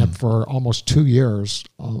board, and for almost 2 years,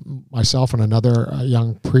 myself and another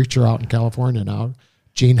young preacher out in California now,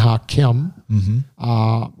 Gene Ha Kim,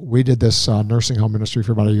 we did this nursing home ministry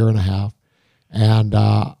for about a year and a half, and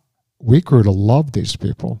we grew to love these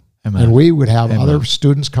people. Amen. And we would have other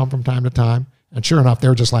students come from time to time, and sure enough,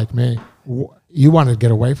 they're just like me. You wanted to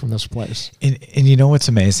get away from this place. And you know what's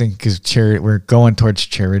amazing? Because we're going towards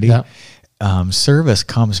charity. Yeah. Service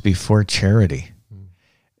comes before charity.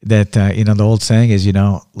 That, the old saying is,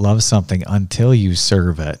 love something until you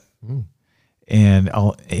serve it. And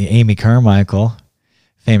Amy Carmichael,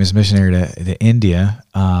 famous missionary to India,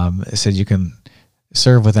 said you can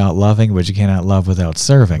serve without loving, but you cannot love without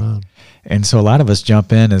serving. Wow. And so a lot of us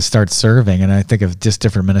jump in and start serving. And I think of just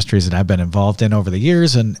different ministries that I've been involved in over the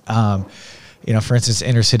years. And, for instance,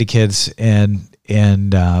 inner city kids and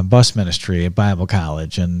bus ministry at Bible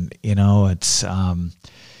college. And, it's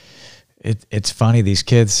funny, these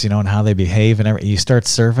kids, and how they behave and everything. You start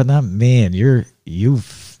serving them, man, you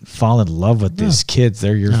fall in love with these kids.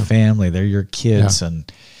 They're your family. They're your kids. And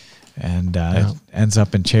it ends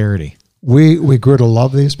up in charity. We grew to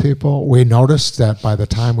love these people. We noticed that by the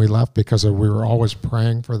time we left, because we were always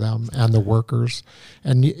praying for them and the workers.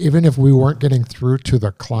 And even if we weren't getting through to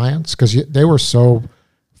the clients, because they were so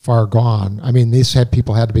far gone. I mean, these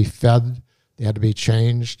people had to be fed. They had to be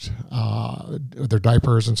changed, their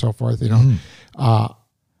diapers and so forth, But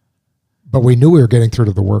we knew we were getting through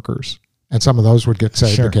to the workers. And some of those would get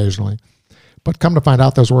saved occasionally. But come to find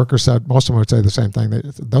out, those workers said, most of them would say the same thing.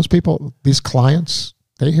 Those people, these clients,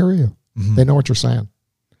 they hear you. They know what you're saying.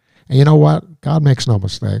 And you know what? God makes no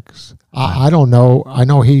mistakes. I don't know. I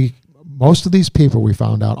know most of these people we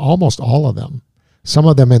found out, almost all of them, some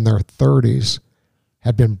of them in their 30s,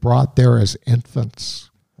 had been brought there as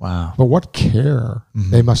infants. Wow. But what care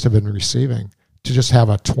they must have been receiving to just have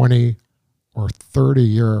a 20 or 30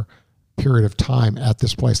 year period of time at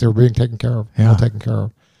this place. They were being taken care of, well taken care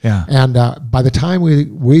of. Yeah. And by the time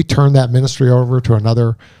we turned that ministry over to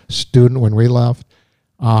another student when we left,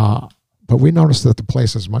 but we noticed that the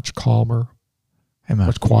place is much calmer,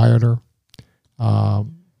 much quieter.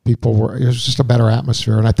 it was just a better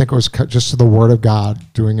atmosphere. And I think it was just the Word of God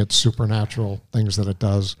doing its supernatural things that it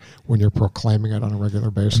does when you're proclaiming it on a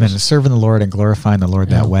regular basis. And serving the Lord and glorifying the Lord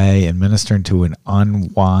that way and ministering to an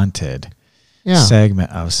unwanted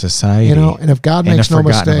segment of society. And if God makes no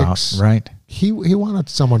mistakes, right? He wanted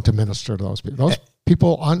someone to minister to those people. Those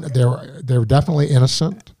people, they're definitely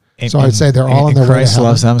innocent. So I'd say they're all in their way to heaven. Christ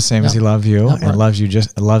loves them the same as he loves you, and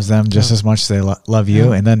loves them just as much as they love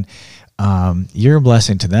you. And then you're a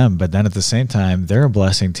blessing to them, but then at the same time, they're a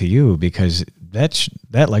blessing to you, because that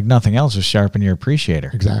like nothing else will sharpen your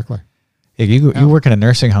appreciator. Exactly. If you work in a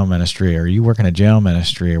nursing home ministry, or you work in a jail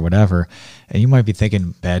ministry or whatever, and you might be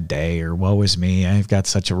thinking, bad day, or woe is me, I've got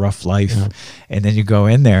such a rough life. Yeah. And then you go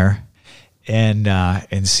in there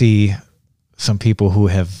and see some people who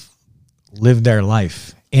have lived their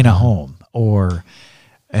life in a home, or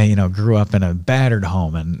grew up in a battered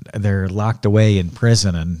home, and they're locked away in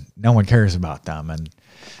prison, and no one cares about them. And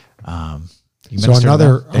so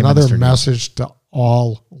another message to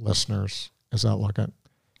all listeners is that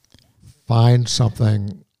find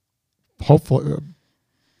something, hopefully,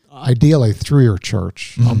 ideally through your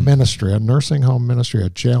church, a ministry, a nursing home ministry, a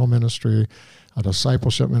jail ministry, a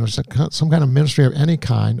discipleship ministry, some kind of ministry of any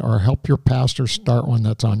kind, or help your pastor start one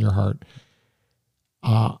that's on your heart.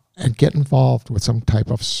 And get involved with some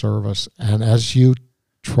type of service. And as you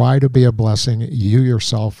try to be a blessing, you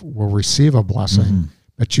yourself will receive a blessing,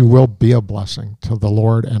 but you will be a blessing to the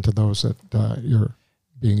Lord and to those that you're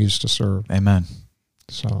being used to serve. Amen.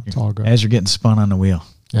 So it's all good. As you're getting spun on the wheel.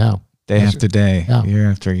 Yeah. Day after day,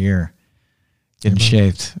 year after year, getting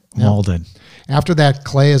shaped, molded. After that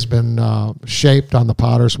clay has been shaped on the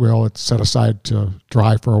potter's wheel, it's set aside to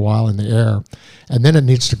dry for a while in the air. And then it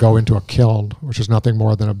needs to go into a kiln, which is nothing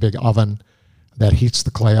more than a big oven that heats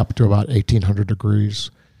the clay up to about 1,800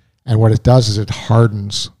 degrees. And what it does is it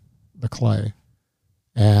hardens the clay.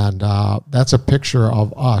 And that's a picture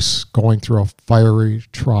of us going through a fiery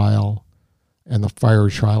trial, and the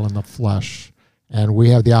fiery trial in the flesh. And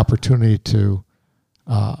we have the opportunity to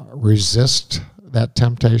resist that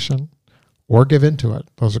temptation or give into it.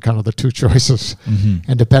 Those are kind of the two choices.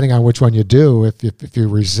 And depending on which one you do, if you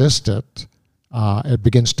resist it, it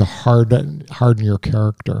begins to harden your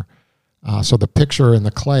character. So the picture in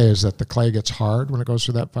the clay is that the clay gets hard when it goes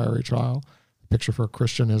through that fiery trial. The picture for a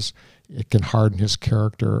Christian is it can harden his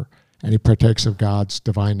character, and he partakes of God's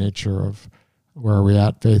divine nature of where are we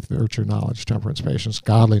at? Faith, virtue, knowledge, temperance, patience,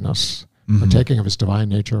 godliness, partaking of his divine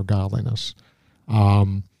nature of godliness.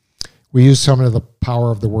 We use some of the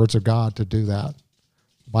power of the words of God to do that.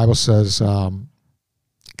 The Bible says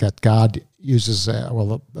that God uses,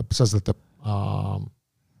 it says that the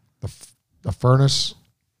furnace,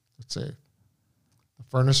 the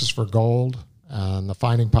furnace is for gold and the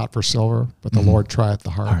finding pot for silver, but the Lord trieth the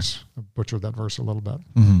hearts. I butchered that verse a little bit.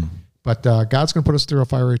 But God's going to put us through a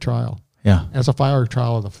fiery trial. Yeah. And it's a fiery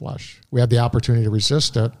trial of the flesh. We have the opportunity to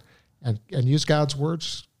resist it and use God's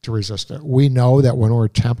words to resist it. We know that when we're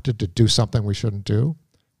tempted to do something we shouldn't do,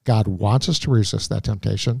 God wants us to resist that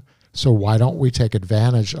temptation. So why don't we take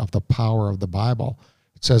advantage of the power of the Bible?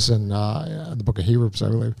 It says in the book of Hebrews, I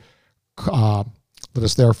believe, let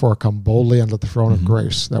us therefore come boldly unto the throne of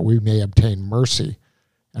grace, that we may obtain mercy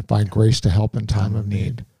and find grace to help in time of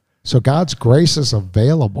need. So God's grace is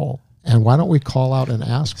available, and why don't we call out and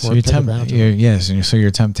ask for it? Yes, and so your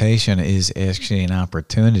temptation is actually an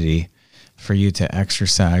opportunity for you to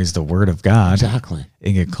exercise the Word of God. Exactly.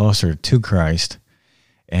 And get closer to Christ.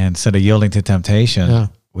 And instead of yielding to temptation,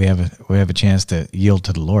 we have a chance to yield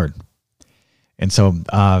to the Lord. And so,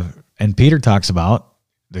 and Peter talks about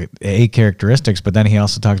the 8 characteristics, but then he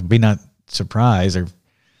also talks, be not surprised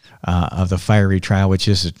of the fiery trial, which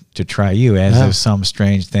is to try you as if some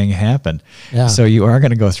strange thing happened. Yeah. So you are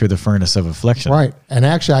going to go through the furnace of affliction. Right. And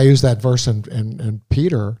actually, I use that verse in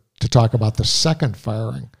Peter to talk about the second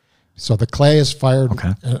firing. So the clay is fired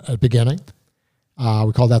at the beginning.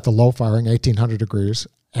 We call that the low firing, 1,800 degrees.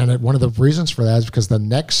 And one of the reasons for that is because the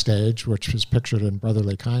next stage, which is pictured in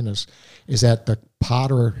brotherly kindness, is that the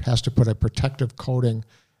potter has to put a protective coating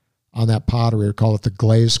on that pottery. We call it the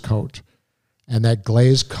glaze coat. And that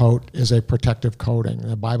glaze coat is a protective coating.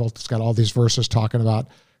 The Bible's got all these verses talking about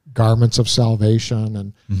garments of salvation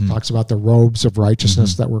and talks about the robes of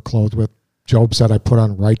righteousness that we're clothed with. Job said, I put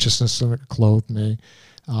on righteousness and it clothed me.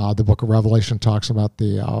 The book of Revelation talks about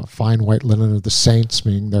the fine white linen of the saints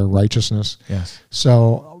being their righteousness. Yes.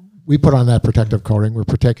 So we put on that protective coating. We're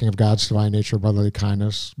partaking of God's divine nature, brotherly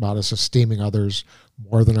kindness, about us esteeming others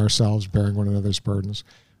more than ourselves, bearing one another's burdens.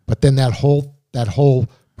 But then that whole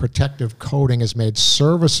protective coating is made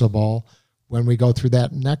serviceable when we go through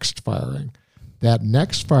that next firing. That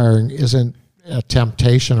next firing isn't a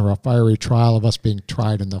temptation or a fiery trial of us being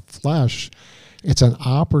tried in the flesh. It's an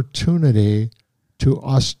opportunity to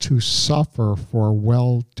us to suffer for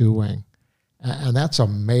well-doing. And that's a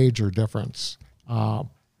major difference. And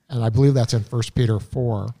I believe that's in 1 Peter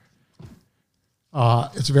 4.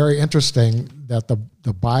 It's very interesting that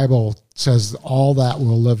the Bible says all that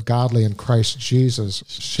will live godly in Christ Jesus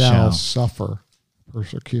shall suffer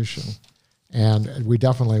persecution. And we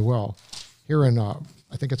definitely will. Here in, I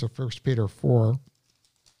think it's a 1 Peter 4.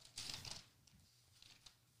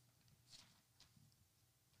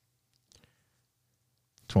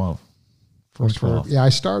 Verse 12. Yeah, I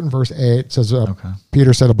start in verse 8. It says,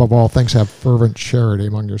 Peter said, above all things, have fervent charity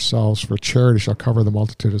among yourselves, for charity shall cover the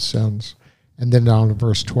multitude of sins. And then down to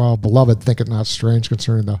verse 12, beloved, think it not strange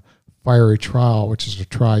concerning the fiery trial, which is to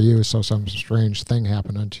try you, so some strange thing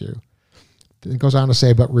happen unto you. Then it goes on to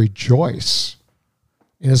say, but rejoice,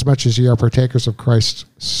 inasmuch as ye are partakers of Christ's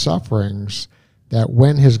sufferings, that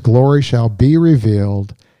when his glory shall be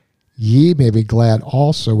revealed, ye may be glad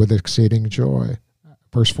also with exceeding joy.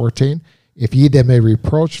 Verse 14, if ye then may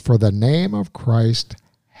reproach for the name of Christ,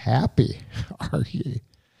 happy are ye.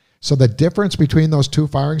 So the difference between those two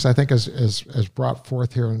firings, I think, is brought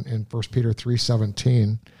forth here in 1 Peter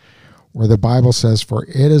 3:17, where the Bible says, for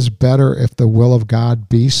it is better if the will of God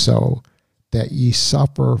be so, that ye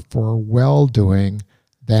suffer for well-doing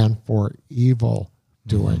than for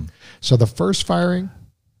evil-doing. Mm-hmm. So the first firing,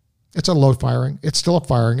 it's a low firing. It's still a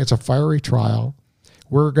firing. It's a fiery trial.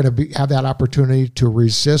 We're going to have that opportunity to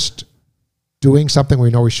resist doing something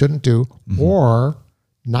we know we shouldn't do, or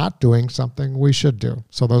not doing something we should do.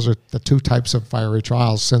 So those are the two types of fiery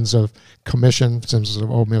trials, sins of commission, sins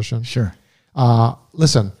of omission. Sure.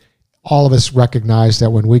 Listen, all of us recognize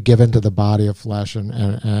that when we give into the body of flesh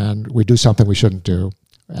and we do something we shouldn't do,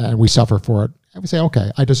 and we suffer for it, and we say,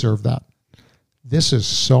 okay, I deserve that. This is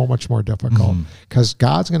so much more difficult because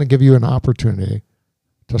God's going to give you an opportunity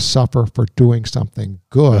to suffer for doing something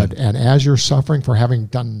good. And as you're suffering for having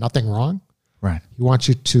done nothing wrong, right, he wants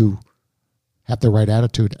you to have the right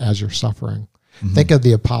attitude as you're suffering. Think of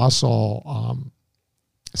the apostle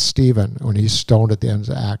Stephen when he's stoned at the end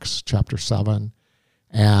of Acts chapter 7.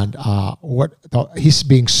 And he's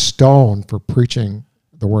being stoned for preaching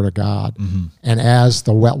the word of God. And as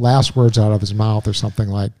the last words out of his mouth are something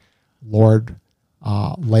like, Lord,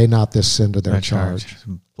 lay not this sin to their charge.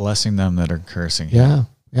 Blessing them that are cursing. Yeah.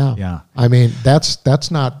 I mean,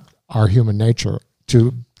 that's not our human nature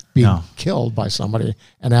to be killed by somebody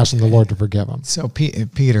and asking the Lord to forgive them. So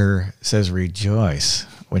Peter says, rejoice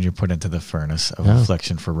when you're put into the furnace of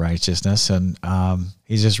affliction for righteousness. And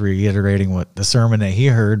he's just reiterating what the sermon that he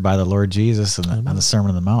heard by the Lord Jesus on the Sermon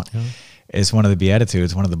on the Mount is one of the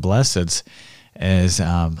Beatitudes, one of the blesseds is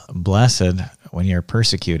blessed when you're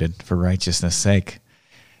persecuted for righteousness' sake.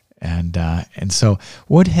 And so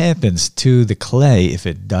what happens to the clay if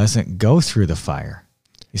it doesn't go through the fire?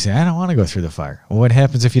 You say, I don't want to go through the fire. Well, what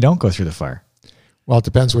happens if you don't go through the fire? Well, it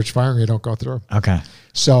depends which firing you don't go through. Okay.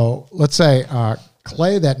 So let's say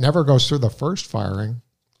clay that never goes through the first firing,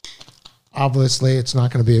 obviously it's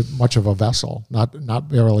not going to be much of a vessel, not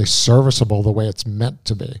really serviceable the way it's meant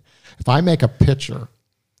to be. If I make a pitcher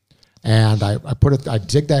and I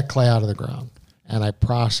dig that clay out of the ground, and I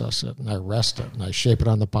process it, and I rest it, and I shape it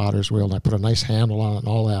on the potter's wheel, and I put a nice handle on it and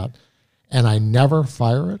all that, and I never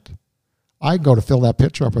fire it, I go to fill that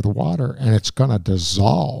pitcher up with water, and it's going to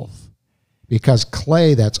dissolve because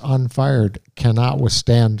clay that's unfired cannot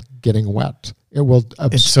withstand getting wet. It will.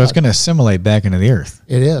 So it's going to assimilate back into the earth.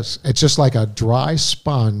 It is. It's just like a dry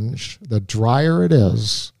sponge. The drier it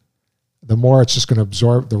is, the more it's just going to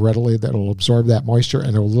absorb that'll absorb that moisture,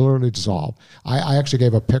 and it will literally dissolve. I actually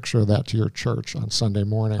gave a picture of that to your church on Sunday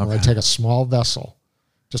morning. Where I take a small vessel,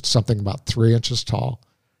 just something about 3 inches tall,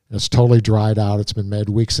 and it's totally dried out. It's been made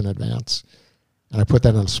weeks in advance. And I put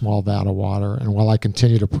that in a small vat of water, and while I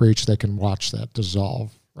continue to preach, they can watch that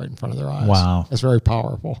dissolve right in front of their eyes. Wow. It's very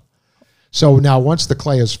powerful. So now once the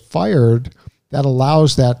clay is fired, that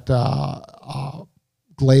allows that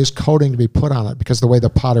glaze coating to be put on it, because the way the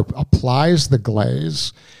potter applies the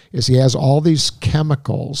glaze is he has all these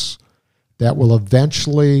chemicals that will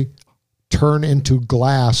eventually turn into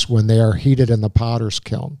glass when they are heated in the potter's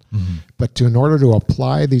kiln. But in order to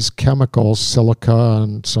apply these chemicals, silica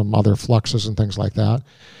and some other fluxes and things like that,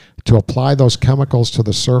 to apply those chemicals to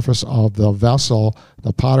the surface of the vessel,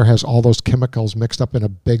 the potter has all those chemicals mixed up in a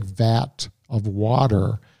big vat of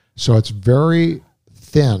water. So it's very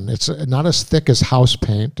thin. It's not as thick as house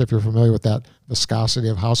paint, if you're familiar with that viscosity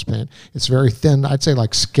of house paint. It's very thin. I'd say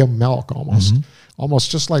like skim milk almost,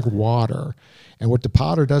 almost just like water. And what the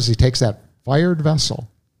potter does, he takes that fired vessel,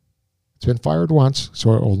 It's been fired once,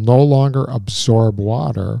 so it will no longer absorb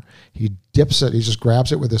water. He dips it. He just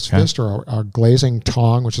grabs it with his fist or a glazing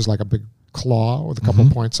tong, which is like a big claw with a couple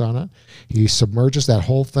points on it. He submerges that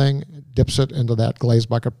whole thing, dips it into that glaze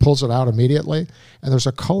bucket, pulls it out immediately, and there's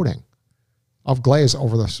a coating of glaze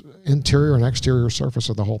over the interior and exterior surface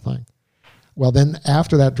of the whole thing. Well, then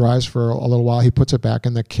after that dries for a little while, he puts it back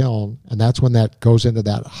in the kiln, and that's when that goes into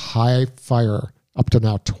that high fire up to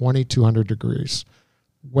now 2,200 degrees,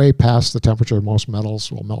 way past the temperature most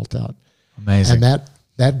metals will melt at. Amazing. And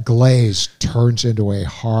that glaze turns into a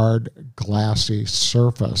hard, glassy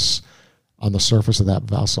surface on the surface of that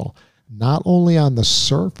vessel. Not only on the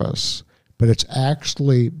surface, but it's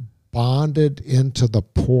actually bonded into the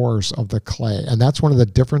pores of the clay. And that's one of the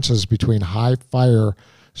differences between high fire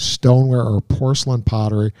stoneware or porcelain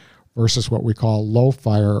pottery versus what we call low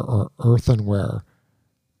fire or earthenware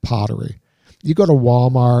pottery. You go to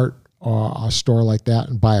Walmart or a store like that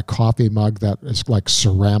and buy a coffee mug that is like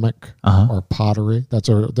ceramic or pottery.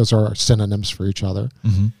 Those are synonyms for each other.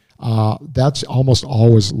 That's almost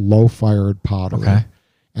always low-fired pottery. Okay.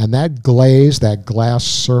 And that glaze, that glass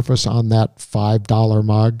surface on that $5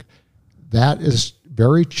 mug, that is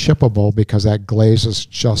very chippable because that glaze is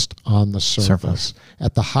just on the surface.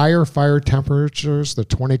 At the higher fire temperatures, the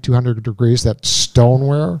 2,200 degrees, that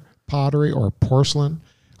stoneware pottery or porcelain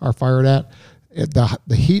are fired at,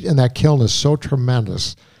 the heat in that kiln is so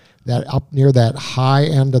tremendous that up near that high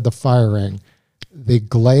end of the firing, the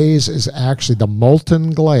glaze is actually, the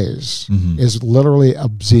molten glaze is literally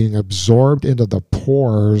being absorbed into the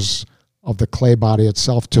pores of the clay body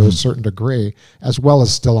itself to a certain degree, as well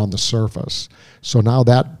as still on the surface. So now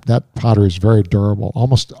that pottery is very durable,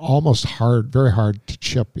 almost hard, very hard to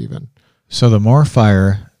chip even. So the more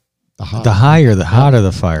fire, the hotter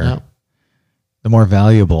the fire, the more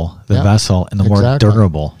valuable the vessel and the more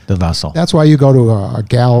durable the vessel. That's why you go to a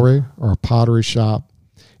gallery or a pottery shop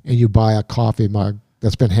and you buy a coffee mug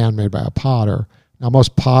that's been handmade by a potter. Now,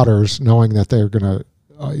 most potters, knowing that they're going to,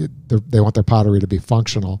 they want their pottery to be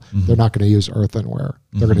functional, they're not going to use earthenware.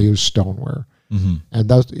 They're going to use stoneware. And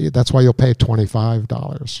that's why you'll pay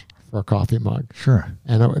 $25 for a coffee mug. Sure.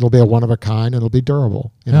 And it'll be a one of a kind, and it'll be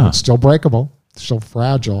durable. You know, it's still breakable, it's still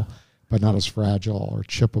fragile, but not as fragile or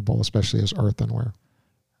chippable, especially as earthenware.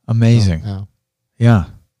 Amazing. So, yeah.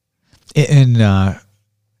 And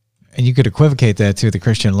you could equivocate that to the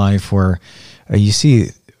Christian life where you see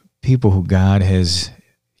people who God has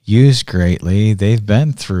used greatly, they've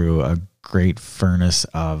been through a great furnace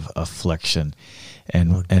of affliction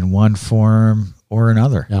in one form or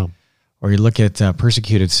another. Yeah. Or you look at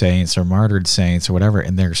persecuted saints or martyred saints or whatever,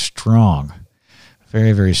 and they're strong,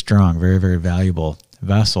 very, very strong, very, very valuable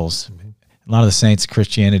vessels. A lot of the saints of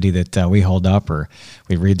Christianity that we hold up or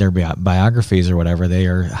we read their biographies or whatever, they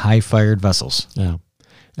are high-fired vessels. Yeah.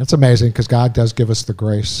 It's amazing because God does give us the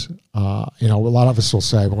grace. You know, a lot of us will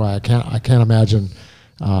say, "Well, I can't imagine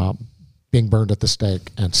being burned at the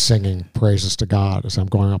stake and singing praises to God as I'm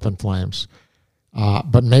going up in flames."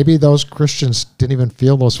 But maybe those Christians didn't even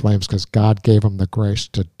feel those flames because God gave them the grace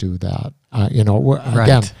to do that. You know,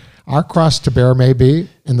 again, our cross to bear may be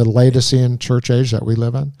in the Laodicean church age that we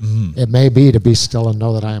live in. It may be to be still and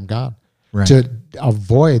know that I am God. Right. To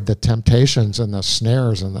avoid the temptations and the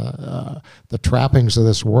snares and the trappings of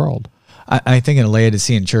this world. I think in a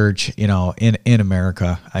Laodicean church, you know, in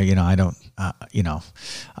America, I don't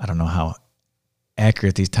know how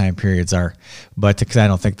accurate these time periods are, but because I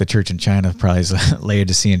don't think the church in China probably is a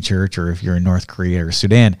Laodicean church, or if you're in North Korea or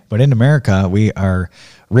Sudan. But in America, we are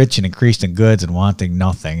rich and increased in goods and wanting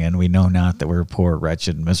nothing, and we know not that we're poor,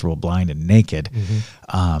 wretched, miserable, blind, and naked.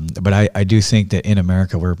 But I do think that in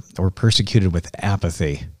America we're persecuted with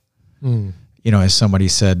apathy. You know, as somebody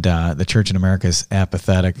said, the church in America is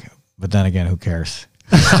apathetic, but then again, who cares?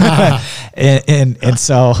 and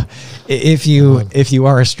so if you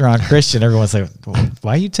are a strong Christian, everyone's like, well,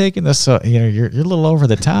 why are you taking this? So, you know, you're a little over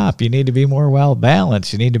the top. You need to be more well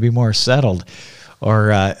balanced. You need to be more settled.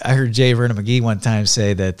 Or I heard J. Vernon McGee one time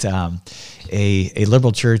say that a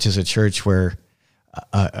liberal church is a church where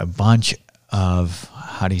a bunch of,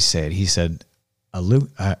 how do you say it? He said a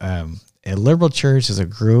liberal church is a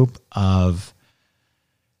group of,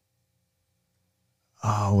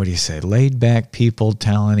 what do you say? Laid back people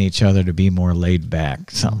telling each other to be more laid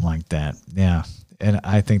back, something like that. Yeah. And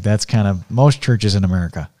I think that's kind of most churches in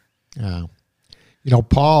America. Yeah. You know,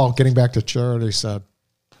 Paul, getting back to charity, said,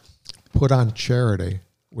 put on charity,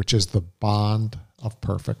 which is the bond of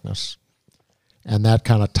perfectness. And that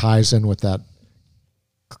kind of ties in with that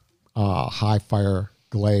high fire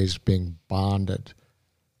glaze being bonded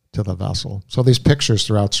to the vessel. So these pictures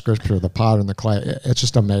throughout Scripture, the pot and the clay, it's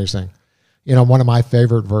just amazing. One of my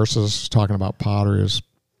favorite verses talking about pottery is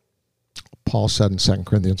Paul said in 2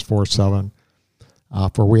 Corinthians 4:7,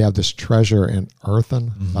 for we have this treasure in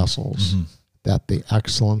earthen vessels, that the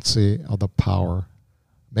excellency of the power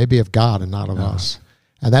may be of God and not of us.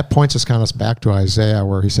 And that points us kind of back to Isaiah,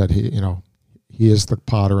 where he said, he is the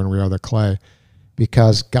potter and we are the clay,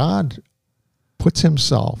 because God puts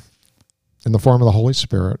himself in the form of the Holy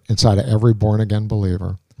Spirit inside of every born-again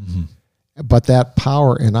believer. But that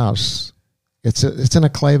power in us, it's in a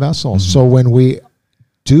clay vessel. So when we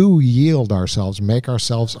do yield ourselves, make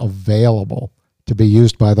ourselves available to be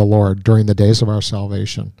used by the Lord during the days of our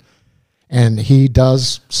salvation, and he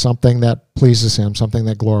does something that pleases him, something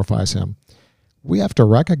that glorifies him, we have to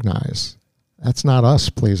recognize that's not us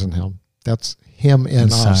pleasing him. That's him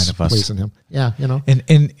inside of us pleasing him. Yeah, And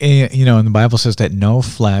and the Bible says that no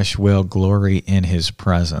flesh will glory in his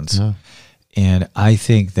presence. Yeah. And I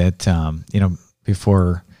think that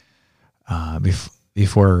before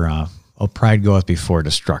pride goeth before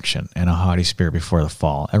destruction, and a haughty spirit before the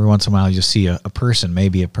fall. Every once in a while, you see a person,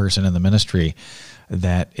 maybe a person in the ministry,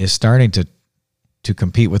 that is starting to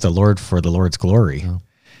compete with the Lord for the Lord's glory,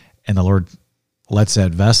 and the Lord lets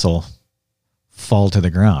that vessel fall to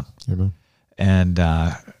the ground. Amen. And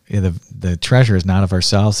the treasure is not of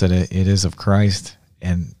ourselves, that it is of Christ.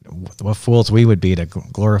 And what fools we would be to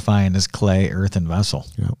glorify in this clay earthen vessel.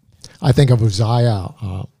 Yeah, I think of Uzziah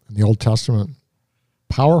in the Old Testament,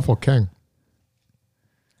 powerful king,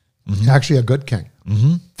 actually a good king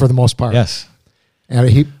for the most part. Yes,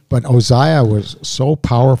 but Uzziah was so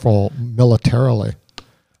powerful militarily.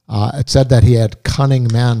 It said that he had cunning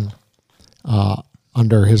men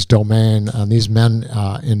under his domain, and these men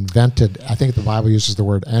invented, I think the Bible uses the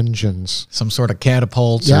word engines. Some sort of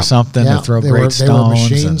catapults or something to throw great stones. They were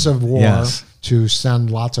machines of war to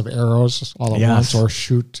send lots of arrows all at once, or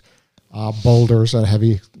shoot boulders at a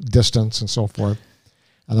heavy distance and so forth.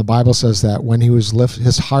 And the Bible says that when he was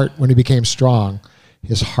when he became strong,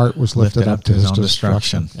 his heart was lifted up to his own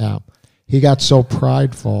destruction. Yeah, he got so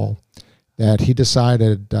prideful that he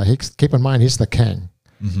decided. Keep in mind, he's the king.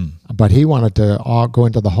 But he wanted to go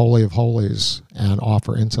into the Holy of Holies and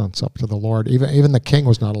offer incense up to the Lord. Even the king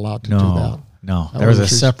was not allowed to do that. No, there was a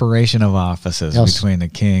separation of offices between the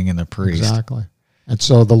king and the priest. Exactly. And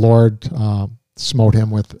so the Lord smote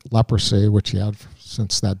him with leprosy, which he had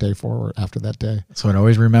since that day forward, after that day. So I'd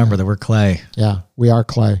always remember that we're clay. Yeah, we are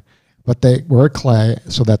clay. But we're clay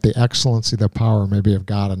so that the excellency, the power may be of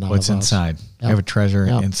God and not of us. What's inside? We have a treasure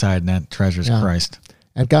inside, and that treasure is Christ.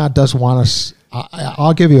 And God does want us.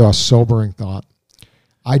 I'll give you a sobering thought.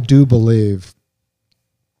 I do believe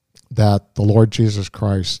that the Lord Jesus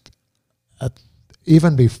Christ,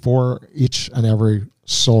 even before each and every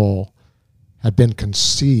soul had been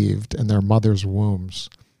conceived in their mother's wombs,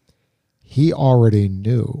 he already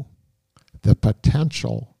knew the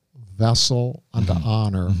potential vessel unto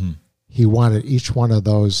honor he wanted each one of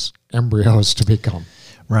those embryos to become.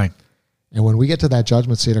 Right. And when we get to that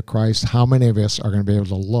judgment seat of Christ, how many of us are going to be able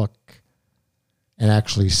to look and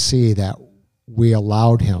actually see that we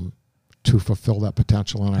allowed him to fulfill that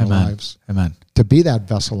potential in our lives? Amen. To be that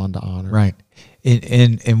vessel unto honor. Right.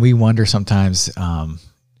 And we wonder sometimes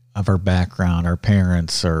of our background, our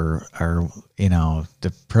parents, or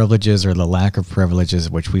the privileges or the lack of privileges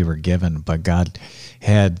which we were given. But God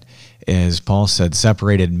had, as Paul said,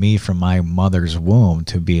 separated me from my mother's womb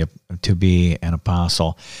to be an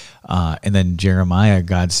apostle. And then Jeremiah,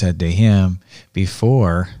 God said to him,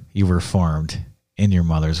 before you were formed in your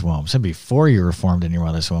mother's womb. So before you were formed in your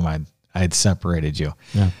mother's womb, I had separated you.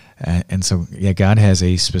 Yeah. And so, God has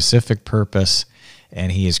a specific purpose,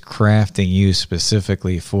 and he is crafting you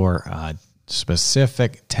specifically for a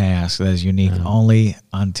specific task that is unique only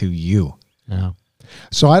unto you. Yeah.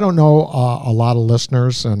 So I don't know a lot of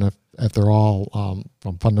listeners, and if they're all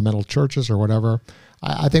from fundamental churches or whatever,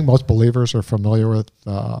 I think most believers are familiar with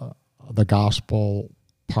the gospel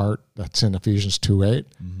part that's in Ephesians 2:8.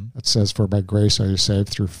 It says, "For by grace are you saved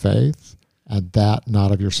through faith, and that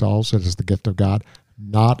not of yourselves, it is the gift of God,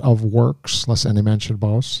 not of works, lest any man should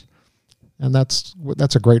boast." And that's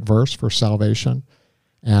a great verse for salvation.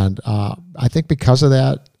 And I think because of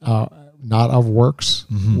that, not of works,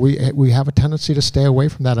 we have a tendency to stay away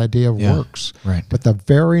from that idea of works. Right. But the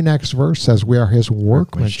very next verse says we are his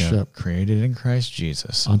workmanship, created in Christ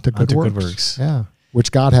Jesus unto good works. Yeah.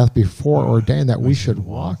 Which God hath before ordained that we should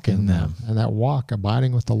walk in them. And that walk,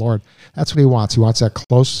 abiding with the Lord, that's what he wants. He wants that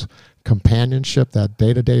close companionship, that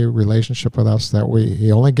day-to-day relationship with us that he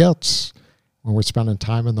only gets when we're spending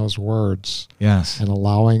time in those words. Yes. And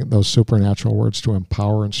allowing those supernatural words to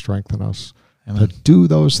empower and strengthen us. Amen. To do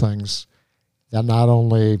those things that not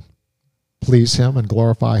only please him and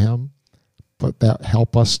glorify him,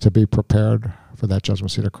 help us to be prepared for that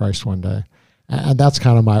judgment seat of Christ one day. And that's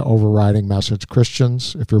kind of my overriding message.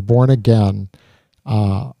 Christians, if you're born again,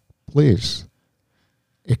 please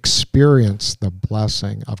experience the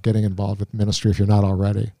blessing of getting involved with ministry if you're not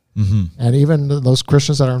already. Mm-hmm. And even those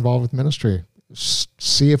Christians that are involved with ministry,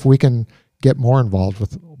 see if we can get more involved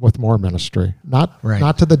with more ministry. Not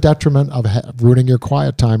to the detriment of ruining your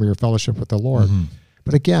quiet time or your fellowship with the Lord. Mm-hmm.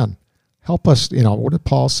 But again, help us, what did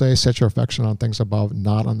Paul say? Set your affection on things above,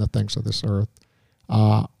 not on the things of this earth.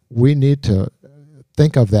 We need to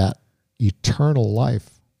think of that eternal life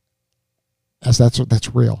as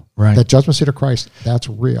that's real. Right. That judgment seat of Christ, that's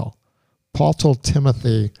real. Paul told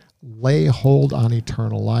Timothy, lay hold on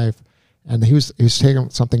eternal life. And he was taking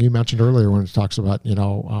something you mentioned earlier when he talks about,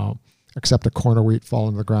 except a corn of wheat fall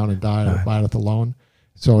into the ground and die, and abideth alone.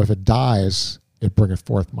 So if it dies, it bringeth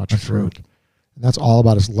forth much fruit. And that's all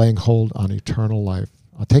about is laying hold on eternal life.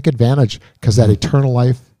 Take advantage, because that eternal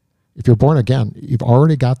life, if you're born again, you've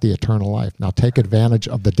already got the eternal life. Now take advantage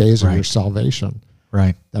of the days of your salvation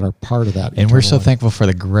that are part of that. And we're so thankful for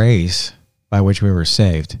the grace by which we were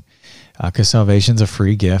saved, because salvation's a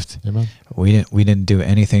free gift. Amen. We didn't do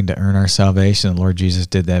anything to earn our salvation. The Lord Jesus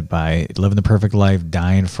did that by living the perfect life,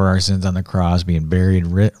 dying for our sins on the cross, being buried,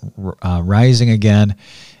 rising again,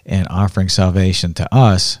 and offering salvation to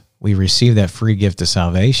us. We receive that free gift of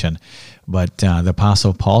salvation. But the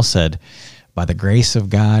Apostle Paul said, by the grace of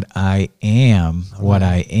God, I am what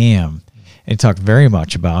I am. And he talked very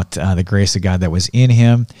much about the grace of God that was in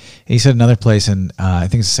him. He said another place in, I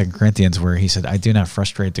think it's 2 Corinthians, where he said, I do not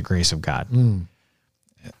frustrate the grace of God. Mm.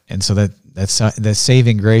 And so that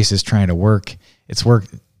saving grace is trying to work. It's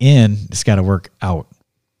worked in, it's got to work out.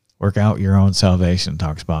 Work out your own salvation,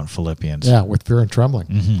 talks about in Philippians. Yeah, with fear and trembling.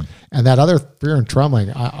 Mm-hmm. And that other fear and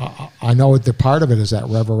trembling, I know the part of it is that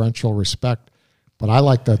reverential respect, but I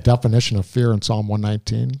like the definition of fear in Psalm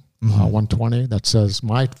 119, 120, that says,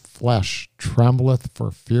 my flesh trembleth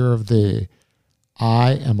for fear of thee.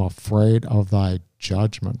 I am afraid of thy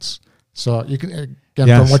judgments. So you can,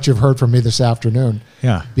 again, from what you've heard from me this afternoon,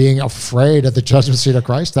 being afraid of the judgment seat of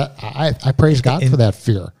Christ, that I praise God for that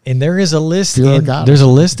fear. And there is a list. There's a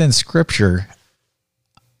list in Scripture,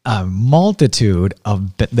 a multitude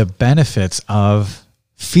of the benefits of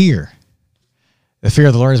fear. The fear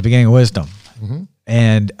of the Lord is the beginning of wisdom,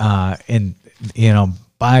 and by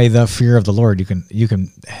the fear of the Lord, you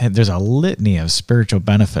can. There's a litany of spiritual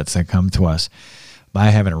benefits that come to us by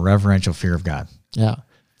having a reverential fear of God. Yeah.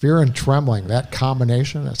 Fear and trembling, that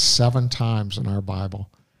combination, is 7 times in our Bible.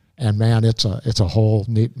 And man, it's a whole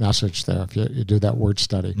neat message there if you do that word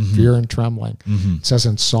study. Mm-hmm. Fear and trembling. Mm-hmm. It says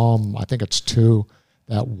in Psalm, I think it's 2,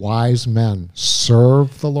 that wise men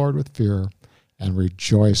serve the Lord with fear and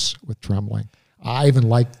rejoice with trembling. I even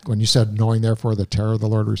like when you said, knowing therefore the terror of the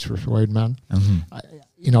Lord will persuade men.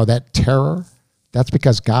 Mm-hmm. That terror, that's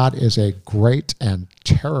because God is a great and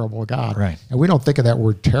terrible God. Right. And we don't think of that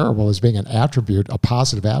word terrible as being an attribute, a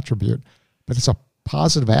positive attribute, but it's a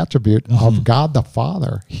positive attribute of God the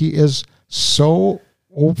Father. He is so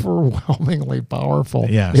overwhelmingly powerful.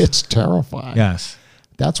 Yes. It's terrifying. Yes.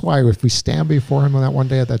 That's why if we stand before him on that one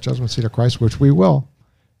day at that judgment seat of Christ, which we will,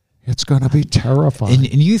 it's going to be terrifying.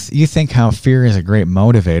 And you think how fear is a great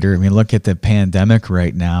motivator. I mean, look at the pandemic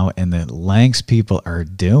right now and the lengths people are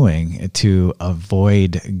doing to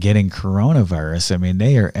avoid getting coronavirus. I mean,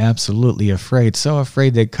 they are absolutely afraid, so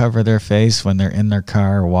afraid they cover their face when they're in their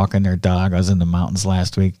car or walking their dog. I was in the mountains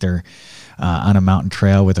last week. They're on a mountain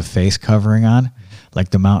trail with a face covering on,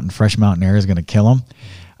 like the fresh mountain air is going to kill them.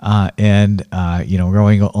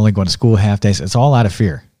 We're only going to school half days. It's all out of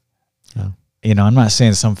fear. Yeah. I'm not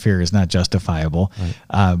saying some fear is not justifiable,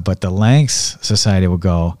 but the lengths society will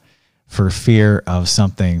go for fear of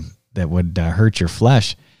something that would hurt your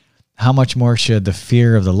flesh. How much more should the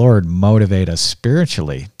fear of the Lord motivate us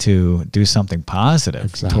spiritually to do something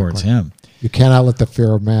positive towards him? You cannot let the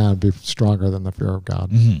fear of man be stronger than the fear of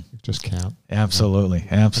God. Mm-hmm. You just can't. Absolutely.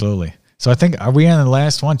 Absolutely. So I think, are we on the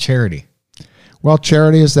last one? Charity. Well,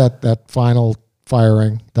 charity is that final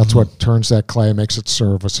firing. That's what turns that clay, makes it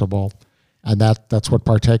serviceable. And that's what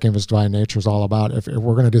partaking of his divine nature is all about. If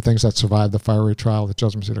we're going to do things that survive the fiery trial, the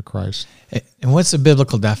judgment seat of Christ. And what's the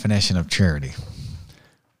biblical definition of charity?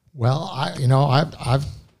 Well, I've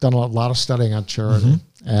done a lot of studying on charity,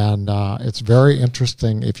 and it's very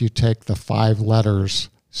interesting if you take the 5 letters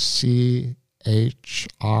CHRIT.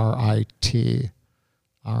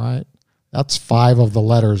 All right, that's 5 of the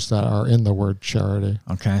letters that are in the word charity.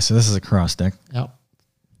 Okay, so this is a cross stick. Yep.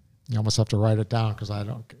 You almost have to write it down because I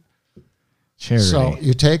don't. Charity. So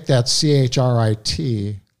you take that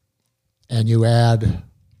CHRIT and you add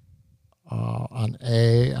an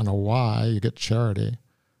A and a Y, you get charity.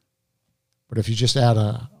 But if you just add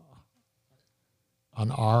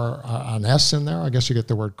an R, an S in there, I guess you get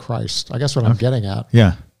the word Christ. I guess what I'm getting at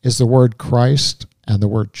is the word Christ and the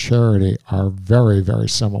word charity are very, very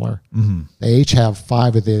similar. Mm-hmm. They each have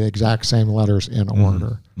 5 of the exact same letters in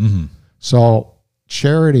order. Mm-hmm. So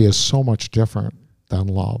charity is so much different than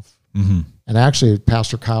love. Mm-hmm. And actually,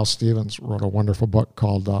 Pastor Kyle Stevens wrote a wonderful book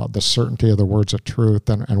called The Certainty of the Words of Truth.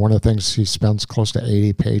 And one of the things he spends close to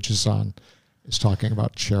 80 pages on is talking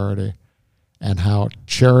about charity and how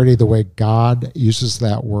charity, the way God uses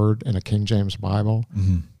that word in a King James Bible,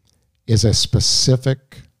 is a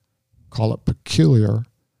specific, call it peculiar,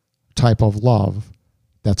 type of love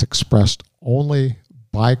that's expressed only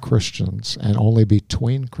by Christians and only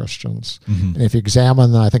between Christians. Mm-hmm. And if you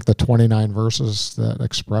examine, I think, the 29 verses that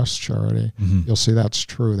express charity, you'll see that's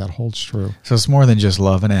true. That holds true. So it's more than just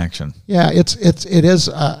love in action. Yeah, it is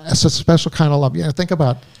a special kind of love. You know, think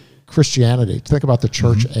about Christianity. Think about the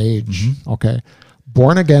church age. Okay,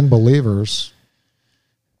 born again believers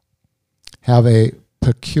have a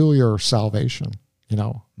peculiar salvation. You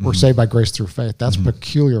know, we're saved by grace through faith. That's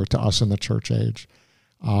peculiar to us in the church age.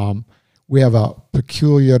 We have a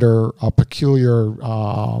peculiar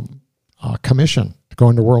commission to go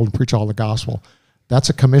into the world and preach all the gospel. That's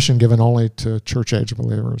a commission given only to church age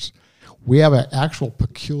believers. We have an actual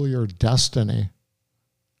peculiar destiny.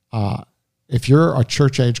 If you're a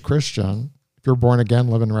church age Christian, if you're born again,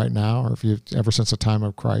 living right now, or if you've ever since the time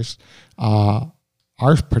of Christ, our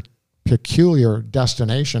peculiar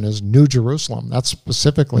destination is New Jerusalem. That's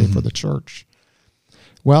specifically for the church.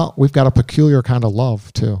 Well, we've got a peculiar kind of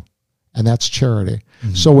love too, and that's charity.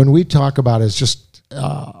 So when we talk about it as just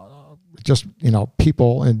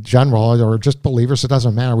people in general, or just believers, it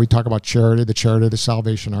doesn't matter. We talk about charity, the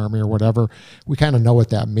Salvation Army, or whatever. We kind of know what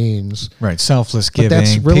that means. Right, selfless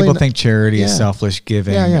giving. Really people think charity is selfish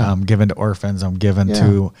giving. I'm giving to orphans. I'm giving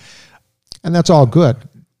to, and that's all good.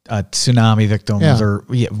 Tsunami victims or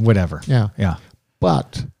whatever. Yeah.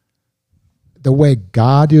 But the way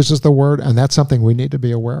God uses the word, and that's something we need to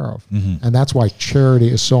be aware of. And that's why charity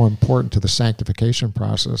is so important to the sanctification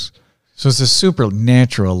process. So it's a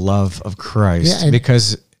supernatural love of Christ,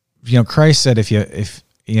 because Christ said, if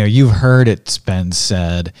you've heard it's been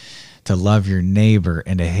said to love your neighbor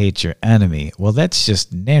and to hate your enemy. Well, that's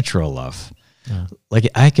just natural love. Yeah. Like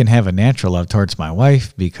I can have a natural love towards my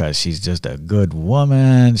wife because she's just a good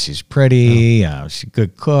woman. She's pretty. She's a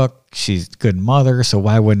good cook. She's a good mother. So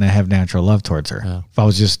why wouldn't I have natural love towards her? Yeah. If I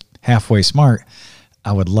was just halfway smart,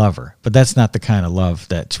 I would love her. But that's not the kind of love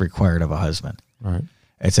that's required of a husband. Right.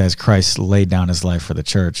 It's as Christ laid down his life for the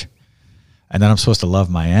church. And then I'm supposed to love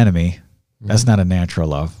my enemy. That's not a natural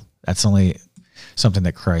love. That's only something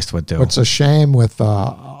that Christ would do. What's a shame with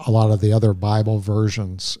a lot of the other Bible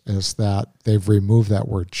versions is that they've removed that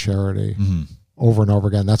word charity over and over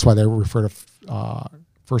again. That's why they refer to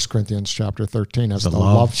 1 Corinthians chapter 13 as the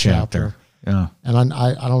love chapter. Yeah. And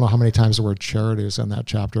I don't know how many times the word charity is in that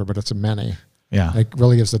chapter, but it's many. Yeah. It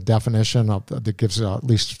really gives the definition that gives at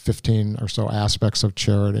least 15 or so aspects of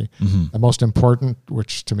charity. The most important,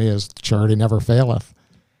 which to me is charity never faileth.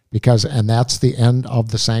 And that's the end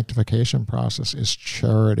of the sanctification process, is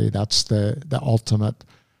charity. That's the ultimate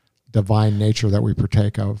divine nature that we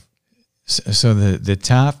partake of. So the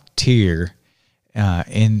top tier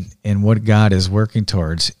in what God is working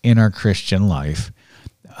towards in our Christian life,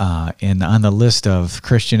 and on the list of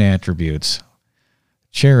Christian attributes,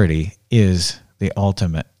 charity is the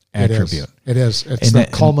ultimate attribute. It is. It's the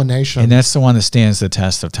culmination. And that's the one that stands the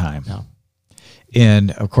test of time. Yeah.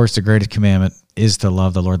 And, of course, the greatest commandment is to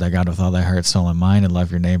love the Lord thy God with all thy heart, soul, and mind, and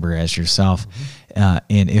love your neighbor as yourself. And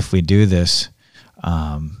if we do this,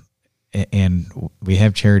 and we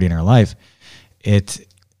have charity in our life, it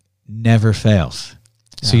never fails.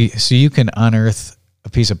 Yeah. So you can unearth a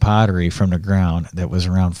piece of pottery from the ground that was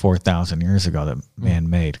around 4,000 years ago that man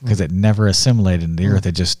made, because it never assimilated in the earth.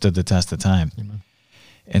 It just stood the test of time.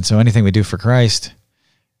 And so anything we do for Christ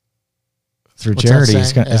through charity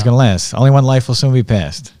is going to last. Only one life will soon be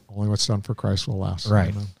passed. Only what's done for Christ will last. Right.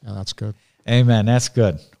 Amen. Yeah, that's good. Amen. That's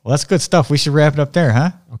good. Well, that's good stuff. We should wrap it up there,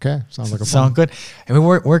 huh? Okay. Sounds like a Sound good. I mean,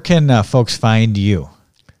 where can folks find you?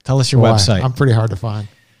 Tell us your website. I'm pretty hard to find.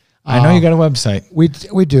 I know you got a website.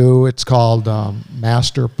 We do. It's called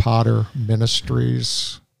Master Potter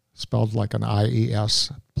Ministries, spelled like an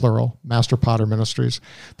IES, plural, Master Potter Ministries.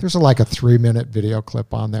 There's like a 3-minute video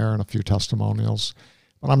clip on there and a few testimonials.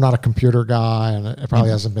 But I'm not a computer guy, and it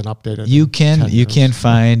probably hasn't been updated. You can't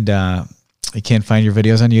find your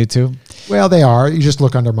videos on YouTube. Well, they are. You just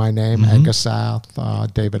look under my name,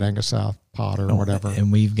 Engesath, David Engesath. pod or whatever.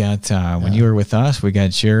 And we've got when you were with us, we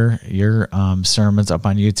got your sermons up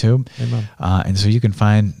on YouTube. Amen. And so you can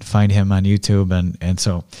find him on YouTube, and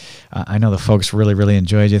so I know the folks really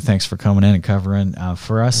enjoyed you. Thanks for coming in and covering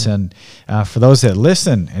for us, and for those that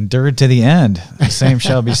listen, endured to the end, the same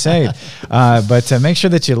shall be saved. But make sure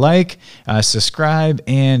that you like, subscribe,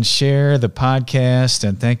 and share the podcast.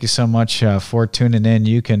 And thank you so much for tuning in.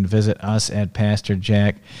 You can visit us at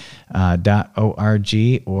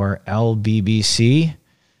PastorJack.org or lbbc.org.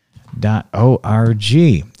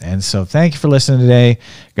 And so thank you for listening today.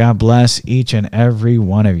 God bless each and every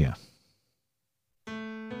one of you.